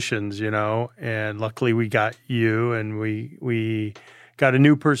positions, and luckily we got you, and we got a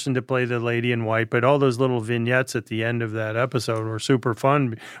new person to play the lady in white, but all those little vignettes at the end of that episode were super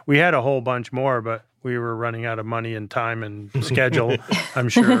fun. We had a whole bunch more, but we were running out of money and time and schedule, I'm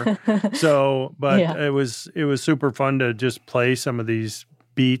sure. So, it was super fun to just play some of these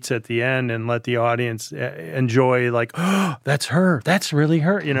beats at the end and let the audience enjoy, like, oh, that's her. That's really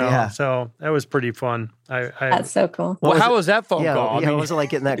her, So that was pretty fun. That's so cool. Well, how was that phone call? What was it like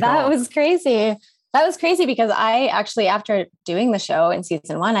getting that call? That was crazy. That was crazy because I actually, after doing the show in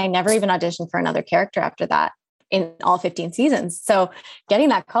season 1, I never even auditioned for another character after that in all 15 seasons. So getting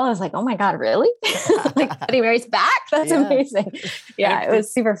that call, I was like, oh my God, really? Like Eddie Mary's back? That's amazing. Yeah, it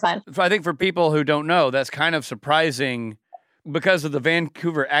was super fun. I think for people who don't know, that's kind of surprising because of the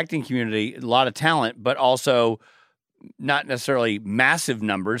Vancouver acting community, a lot of talent, but also not necessarily massive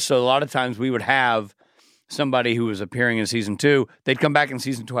numbers. So a lot of times we would have somebody who was appearing in season 2, they'd come back in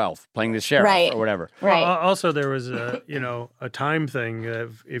season 12 playing the sheriff or whatever. Right. Also, there was a time thing.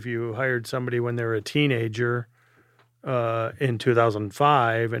 If you hired somebody when they were a teenager in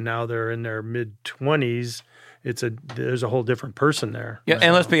 2005, and now they're in their mid-20s, there's a whole different person there. Yeah,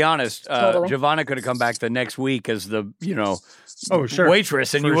 and let's be honest, Jovanna could have come back the next week as the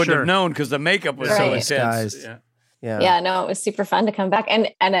waitress, and you wouldn't have known because the makeup was so intense. Yeah, no, it was super fun to come back, and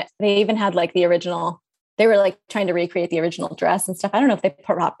they even had like the original. They were like trying to recreate the original dress and stuff. I don't know if they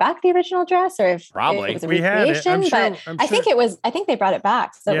brought back the original dress or if it was a recreation, but I think they brought it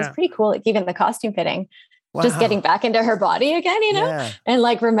back. So it was pretty cool, like even the costume fitting. just getting back into her body again, and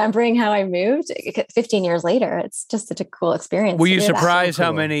like remembering how I moved 15 years later. It's just such a cool experience. Were you surprised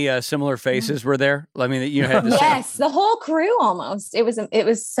how many similar faces were there? I mean, you had the yes, the whole crew almost. It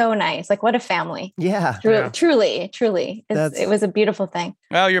was so nice. Like, what a family. Yeah. Truly. It was a beautiful thing.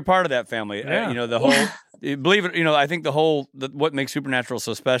 Well, you're part of that family. Yeah. The whole, believe it, I think what makes Supernatural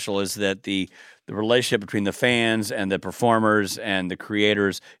so special is that the relationship between the fans and the performers and the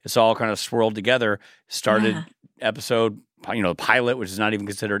creators, it's all kind of swirled together. Started episode, pilot, which is not even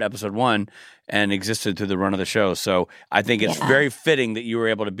considered episode 1, and existed through the run of the show. So I think it's very fitting that you were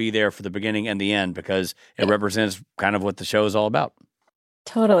able to be there for the beginning and the end, because it represents kind of what the show is all about.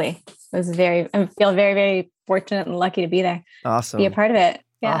 Totally. I feel very, very fortunate and lucky to be there. Awesome. Be a part of it.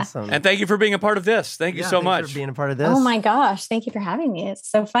 Yeah. Awesome. And thank you for being a part of this. Thank you so much for being a part of this. Oh my gosh. Thank you for having me. It's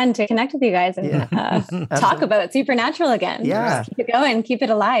so fun to connect with you guys and talk about Supernatural again. Yeah. Just keep it going. Keep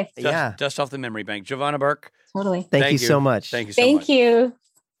it alive. Dust off the memory bank. Jovanna Burke. Totally. Thank you so much. Thank you so much. Thank you.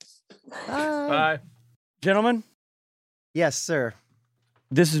 Bye. Gentlemen, Yes, sir.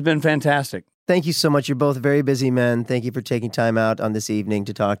 this has been fantastic. Thank you so much. You're both very busy men. Thank you for taking time out on this evening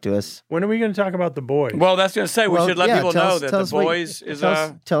to talk to us. When are we going to talk about the boys? Well, that's going to say we should let people know that the us what- boys is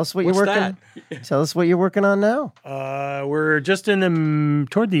tell us what you're what's working. Tell us what you're working on now. We're just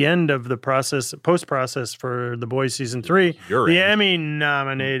toward the end of the post process for the boys season 3. The Emmy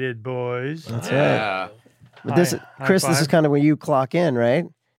nominated boys. That's Yeah. right. But this, High Chris, this five. is kind of where you clock in, right?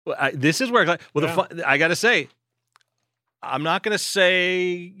 Well, this is where I got to say, I'm not going to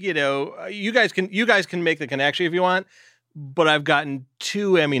say, you guys can make the connection if you want, but I've gotten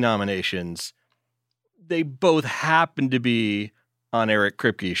 2 Emmy nominations. They both happen to be on Eric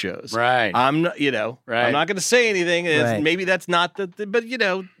Kripke shows. Right. I'm not, Right. I'm not going to say anything. Right. Maybe that's not but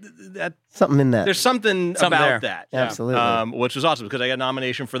that Something in that. there's something Something about there. that. Absolutely. Which was awesome because I got a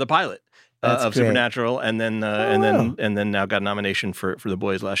nomination for the pilot That's of great. Supernatural, and then now got a nomination for the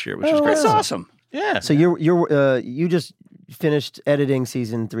boys last year, which is Oh, great. That's awesome. Yeah. So you just finished editing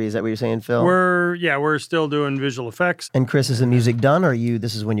season 3. Is that what you're saying, Phil? We're still doing visual effects. And Chris, is the music done, or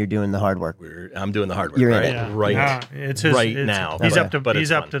this is when you're doing the hard work? I'm doing the hard work. You're in right? it. Yeah. Right. Yeah, it's his, right now. He's Okay. up to But it's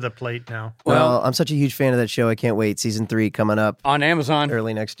fun. the plate now. Well, I'm such a huge fan of that show. I can't wait. Season 3 coming up On Amazon.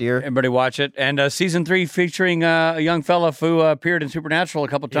 early next year. Everybody watch it. And season 3 featuring a young fella who appeared in Supernatural a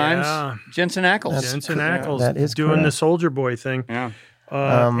couple times, Yeah. Jensen Ackles. Jensen Ackles that is doing correct. the soldier boy thing. Yeah.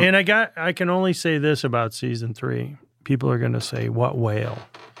 And I can only say this about season 3. People are going to say, "What whale?"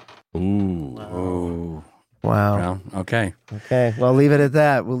 Ooh. Wow. Well, okay. Okay. Well, leave it at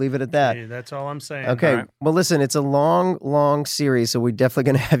that. We'll leave it at that. Hey, that's all I'm saying. Okay. All right. Well, listen, it's a long, long series, so we're definitely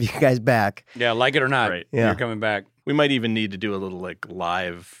going to have you guys back. Yeah, like it or not, Right. Yeah. you're coming back. We might even need to do a little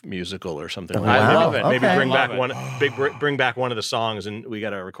live musical or something. Oh, like that. wow. love it. Maybe Okay. bring Love back it. bring back one of the songs, and we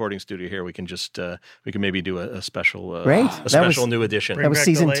got a recording studio here. We can just we can maybe do a special Great. a That special was- new edition. Bring That was back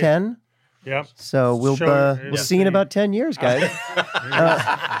season the late- 10. Yep. So we'll Show- see you in about 10 years, guys. Was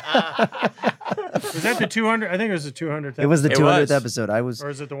that the 200? I think it was the 200th. It was the It 200th was. episode. Or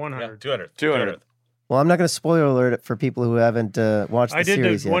is it the 100? 200. Well, I'm not going to spoiler alert it for people who haven't watched the I did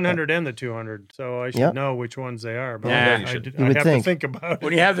series the yet. 100 and the 200, so I should Yep. know which ones they are. But Yeah, I, you should. You would have think. to think about it.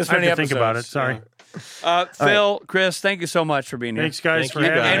 When you have this I many have to think about it. episodes, Sorry. Phil, Chris, thank you so much for being here. Thanks, guys, Thank for you,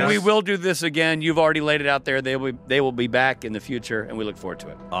 having guys. And us. we will do this again. You've already laid it out there. They will be back in the future, and we look forward to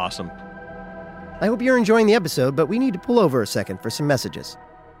it. Awesome. I hope you're enjoying the episode, but we need to pull over a second for some messages.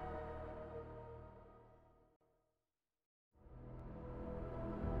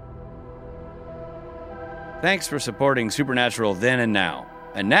 Thanks for supporting Supernatural then and now.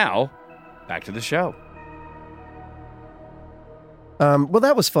 And now, back to the show. Well,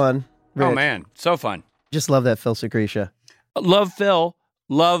 that was fun. Oh, Rich. man. So fun. Just love that Phil Sgriccia. Love Phil.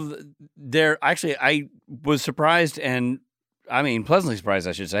 Love their... Actually, I was surprised and... pleasantly surprised,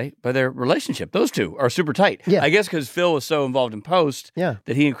 I should say, by their relationship. Those two are super tight. Yeah. I guess because Phil was so involved in post Yeah.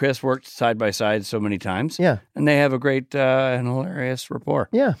 that he and Chris worked side by side so many times. Yeah. And they have a great and hilarious rapport.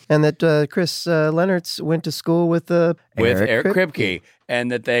 Yeah. And that Chris Lennertz went to school with Eric Kripke.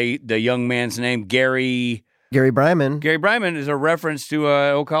 And that the young man's name, Gary Bryman. is a reference to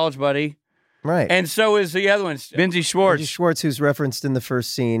an old college buddy. Right. And so is the other one, Benji Schwartz. Benji Schwartz, who's referenced in the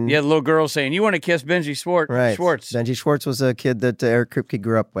first scene. Yeah, the little girl saying, "You want to kiss Benji Right. Schwartz." Benji Schwartz was a kid that Eric Kripke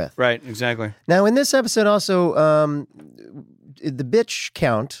grew up with. Right, exactly. Now, in this episode, also, the bitch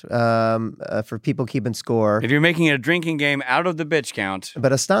count for people keeping score. If you're making a drinking game out of the bitch count,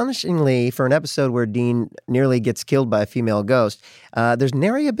 But astonishingly, for an episode where Dean nearly gets killed by a female ghost, there's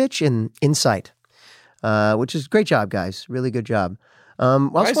nary a bitch in sight, which is great job, guys. Really good job.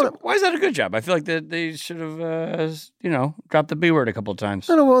 Why is that a good job? I feel like they should have, dropped the B word a couple of times.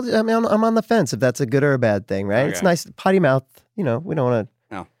 I don't know. Well, I mean, I'm on the fence if that's a good or a bad thing, right? Okay. It's nice. Potty mouth, we don't want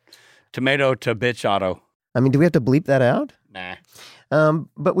to. No. Tomato to bitch auto. I mean, do we have to bleep that out? Nah.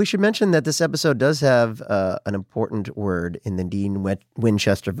 But we should mention that this episode does have an important word in the Dean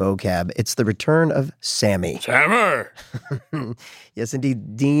Winchester vocab. It's the return of Sammy. Sammy! Yes,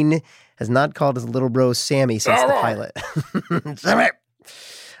 indeed. Dean has not called his little bro Sammy since the pilot. Sammy!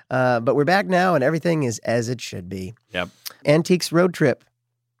 But we're back now, and everything is as it should be. Yep. Antiques road trip.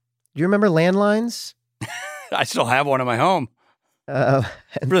 Do you remember landlines? I still have one in my home.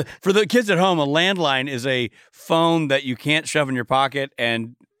 For the kids at home, a landline is a phone that you can't shove in your pocket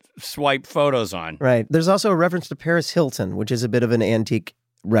and swipe photos on. Right. There's also a reference to Paris Hilton, which is a bit of an antique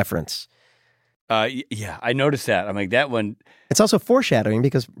reference. Yeah, I noticed that. I'm like, that one. It's also foreshadowing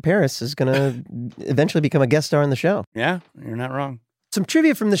because Paris is going to eventually become a guest star in the show. Yeah, you're not wrong. Some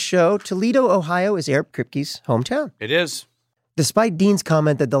trivia from the show. Toledo, Ohio is Eric Kripke's hometown. It is. Despite Dean's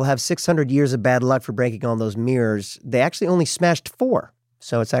comment that they'll have 600 years of bad luck for breaking all those mirrors, they actually only smashed 4.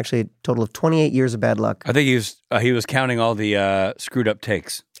 So it's actually a total of 28 years of bad luck. I think he was counting all the screwed up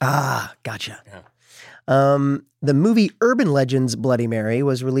takes. Ah, gotcha. Yeah. The movie Urban Legends Bloody Mary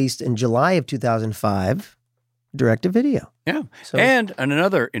was released in July of 2005, direct-to-video. Yeah. So, and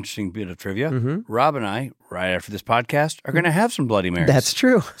another interesting bit of trivia, Rob and I, right after this podcast, are going to have some Bloody Marys. That's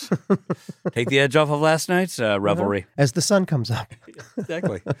true. Take the edge off of last night's revelry. As the sun comes up.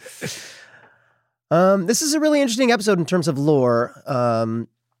 Exactly. This is a really interesting episode in terms of lore,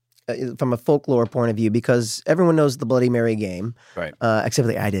 from a folklore point of view, because everyone knows the Bloody Mary game. Right. Except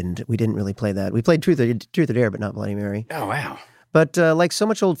I didn't. We didn't really play that. We played Truth or Dare, but not Bloody Mary. Oh, wow. But like so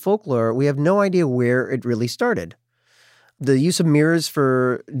much old folklore, we have no idea where it really started. The use of mirrors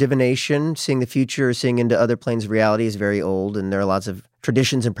for divination, seeing the future, seeing into other planes of reality is very old, and there are lots of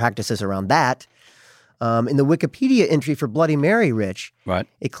traditions and practices around that. In the Wikipedia entry for Bloody Mary, Rich, Right.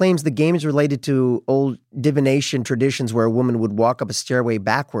 it claims the game is related to old divination traditions where a woman would walk up a stairway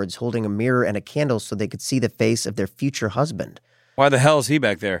backwards holding a mirror and a candle so they could see the face of their future husband. Why the hell is he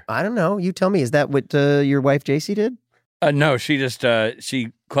back there? I don't know. You tell me. Is that what your wife, JC, did? No, she just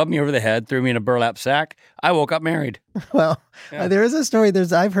she clubbed me over the head, threw me in a burlap sack. I woke up married. Well, there is a story.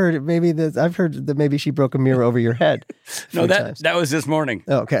 I've heard that maybe she broke a mirror over your head. No, that was this morning.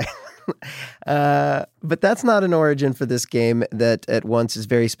 Oh, okay. But that's not an origin for this game that at once is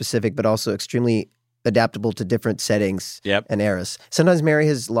very specific, but also extremely adaptable to different settings and eras. Sometimes Mary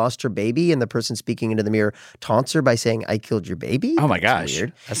has lost her baby, and the person speaking into the mirror taunts her by saying, "I killed your baby." Oh my That's gosh,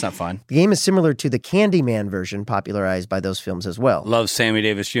 weird. That's not fun. The game is similar to the Candyman version popularized by those films as well. Love Sammy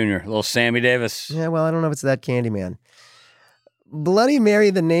Davis Jr., little Sammy Davis. Yeah, well, I don't know if it's that Candyman. Bloody Mary,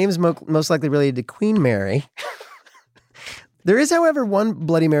 the name's most likely related to Queen Mary. There is, however, one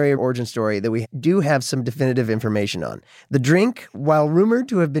Bloody Mary origin story that we do have some definitive information on. The drink, while rumored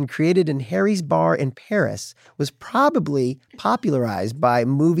to have been created in Harry's bar in Paris, was probably popularized by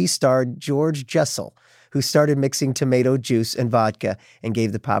movie star George Jessel, who started mixing tomato juice and vodka and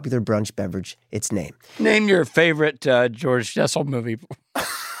gave the popular brunch beverage its name. Name your favorite George Jessel movie.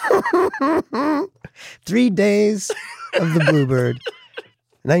 3 Days of the Bluebird,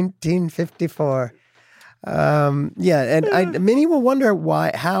 1954. And many will wonder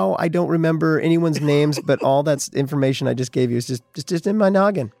how I don't remember anyone's names, but all that's information I just gave you is just in my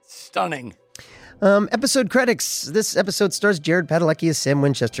noggin. Stunning. Episode credits. This episode stars Jared Padalecki as Sam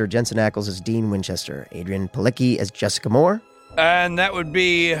Winchester, Jensen Ackles as Dean Winchester, Adrian Palicki as Jessica Moore. And that would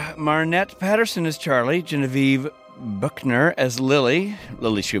be Marnette Patterson as Charlie, Genevieve Buckner as Lily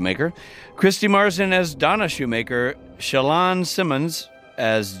Shoemaker, Christy Marsden as Donna Shoemaker, Shalon Simmons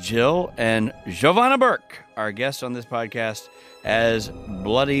as Jill, and Jovanna Burke, our guest on this podcast, as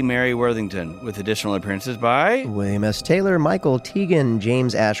Bloody Mary Worthington, with additional appearances by William S. Taylor, Michael Teagan,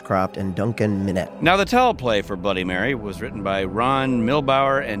 James Ashcroft, and Duncan Minette. Now, the teleplay for Bloody Mary was written by Ron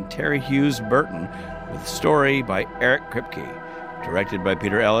Milbauer and Terry Hughes Burton, with story by Eric Kripke, directed by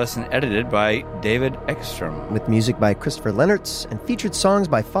Peter Ellis and edited by David Ekstrom. With music by Christopher Lennertz and featured songs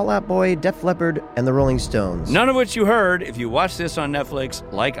by Fall Out Boy, Def Leppard, and the Rolling Stones. None of which you heard if you watched this on Netflix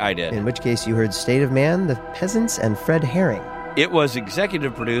like I did. In which case you heard State of Man, The Peasants, and Fred Herring. It was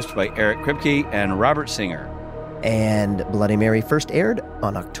executive produced by Eric Kripke and Robert Singer. And Bloody Mary first aired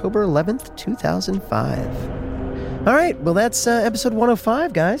on October 11th, 2005. All right, well, that's episode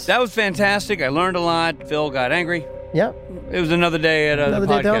 105, guys. That was fantastic. I learned a lot. Phil got angry. Yeah. It was another day at the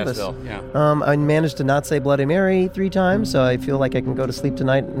podcast, Phil. Yeah. I managed to not say Bloody Mary 3 times, so I feel like I can go to sleep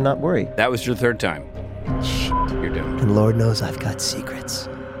tonight and not worry. That was your 3rd time. You're doomed. And Lord knows I've got secrets.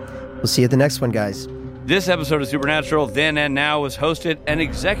 We'll see you at the next one, guys. This episode of Supernatural Then and Now was hosted and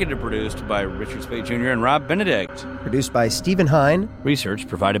executive produced by Richard Spade Jr. and Rob Benedict. Produced by Stephen Hine. Research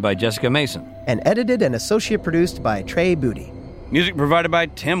provided by Jessica Mason. And edited and associate produced by Trey Booty. Music provided by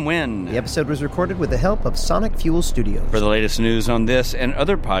Tim Wynn. The episode was recorded with the help of Sonic Fuel Studios. For the latest news on this and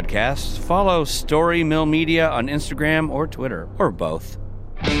other podcasts, follow Story Mill Media on Instagram or Twitter, or both.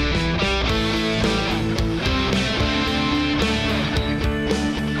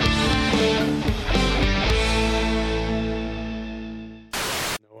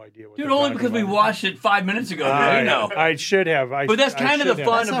 Dude, only because we watched it 5 minutes ago. I should have. But that's kind of the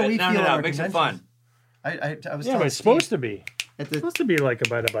fun of it. No, it makes it fun. I was but it's supposed to be. It's supposed to be like a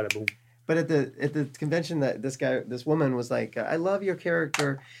bada boom. But at the convention, that this woman was like, "I love your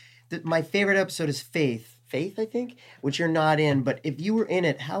character. My favorite episode is Faith, I think, which you're not in. But if you were in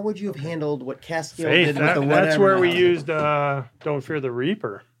it, how would you have handled what Castiel did with the whatever?" That's where we used "Don't Fear the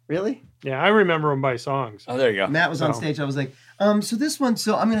Reaper." Really? Yeah, I remember them by songs. Oh, there you go. Matt was on stage. I was like, so this one,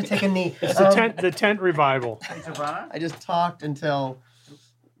 so I'm going to take a knee. It's the tent revival. I just talked about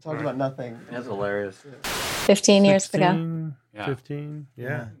nothing. That's hilarious. 15 years ago. 15,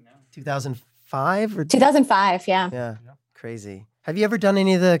 yeah. 2005 or 2005, yeah. Yeah, crazy. Have you ever done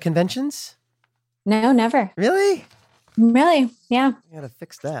any of the conventions? No, never. Really? Really, yeah. You got to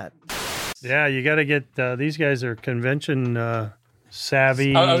fix that. Yeah, you got to get, these guys are convention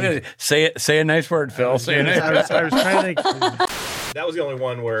savvy. I was gonna say a nice word, Phil. Say a nice word. I was trying to think. That was the only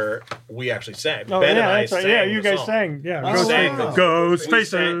one where we actually sang. Oh, Ben and I that's right. sang. Yeah, you guys song. sang. Yeah, Ghost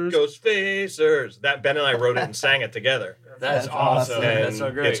Facers. Ghost Facers. That Ben and I wrote it and sang it together. That's awesome. And That's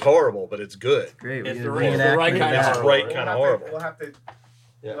so great. It's horrible, but it's good. Great. It's the right kind of horrible. Right kind of horrible. We'll have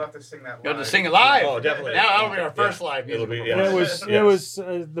to sing that live. You'll have to sing it live. Oh, definitely. Now that'll be our first live It'll music. be, And it was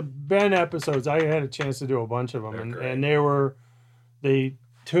the Ben episodes. I had a chance to do a bunch of them, and they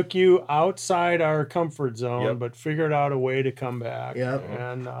took you outside our comfort zone, but figured out a way to come back. Yep.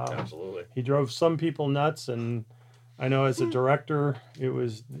 And absolutely. he drove some people nuts, and I know as a director,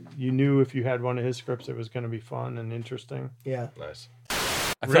 you knew if you had one of his scripts, it was going to be fun and interesting. Yeah. Nice.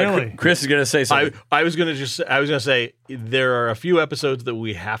 I feel like Chris is going to say something. I was going to say there are a few episodes that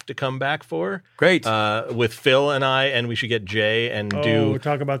we have to come back for. Great. With Phil and I, and we should get Jay and do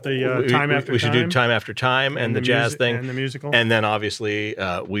talk about the time after time. We should do Time After Time and the jazz thing and the musical. And then obviously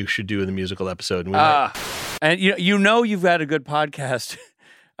we should do the musical episode. And you know you've got a good podcast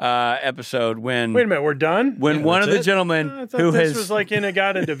episode when. Wait a minute, we're done? When one of the gentlemen I thought this was like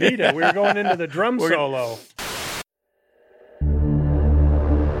Inagata Davida. We were going into the drum solo.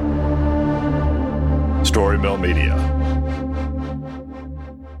 Story Mill Media.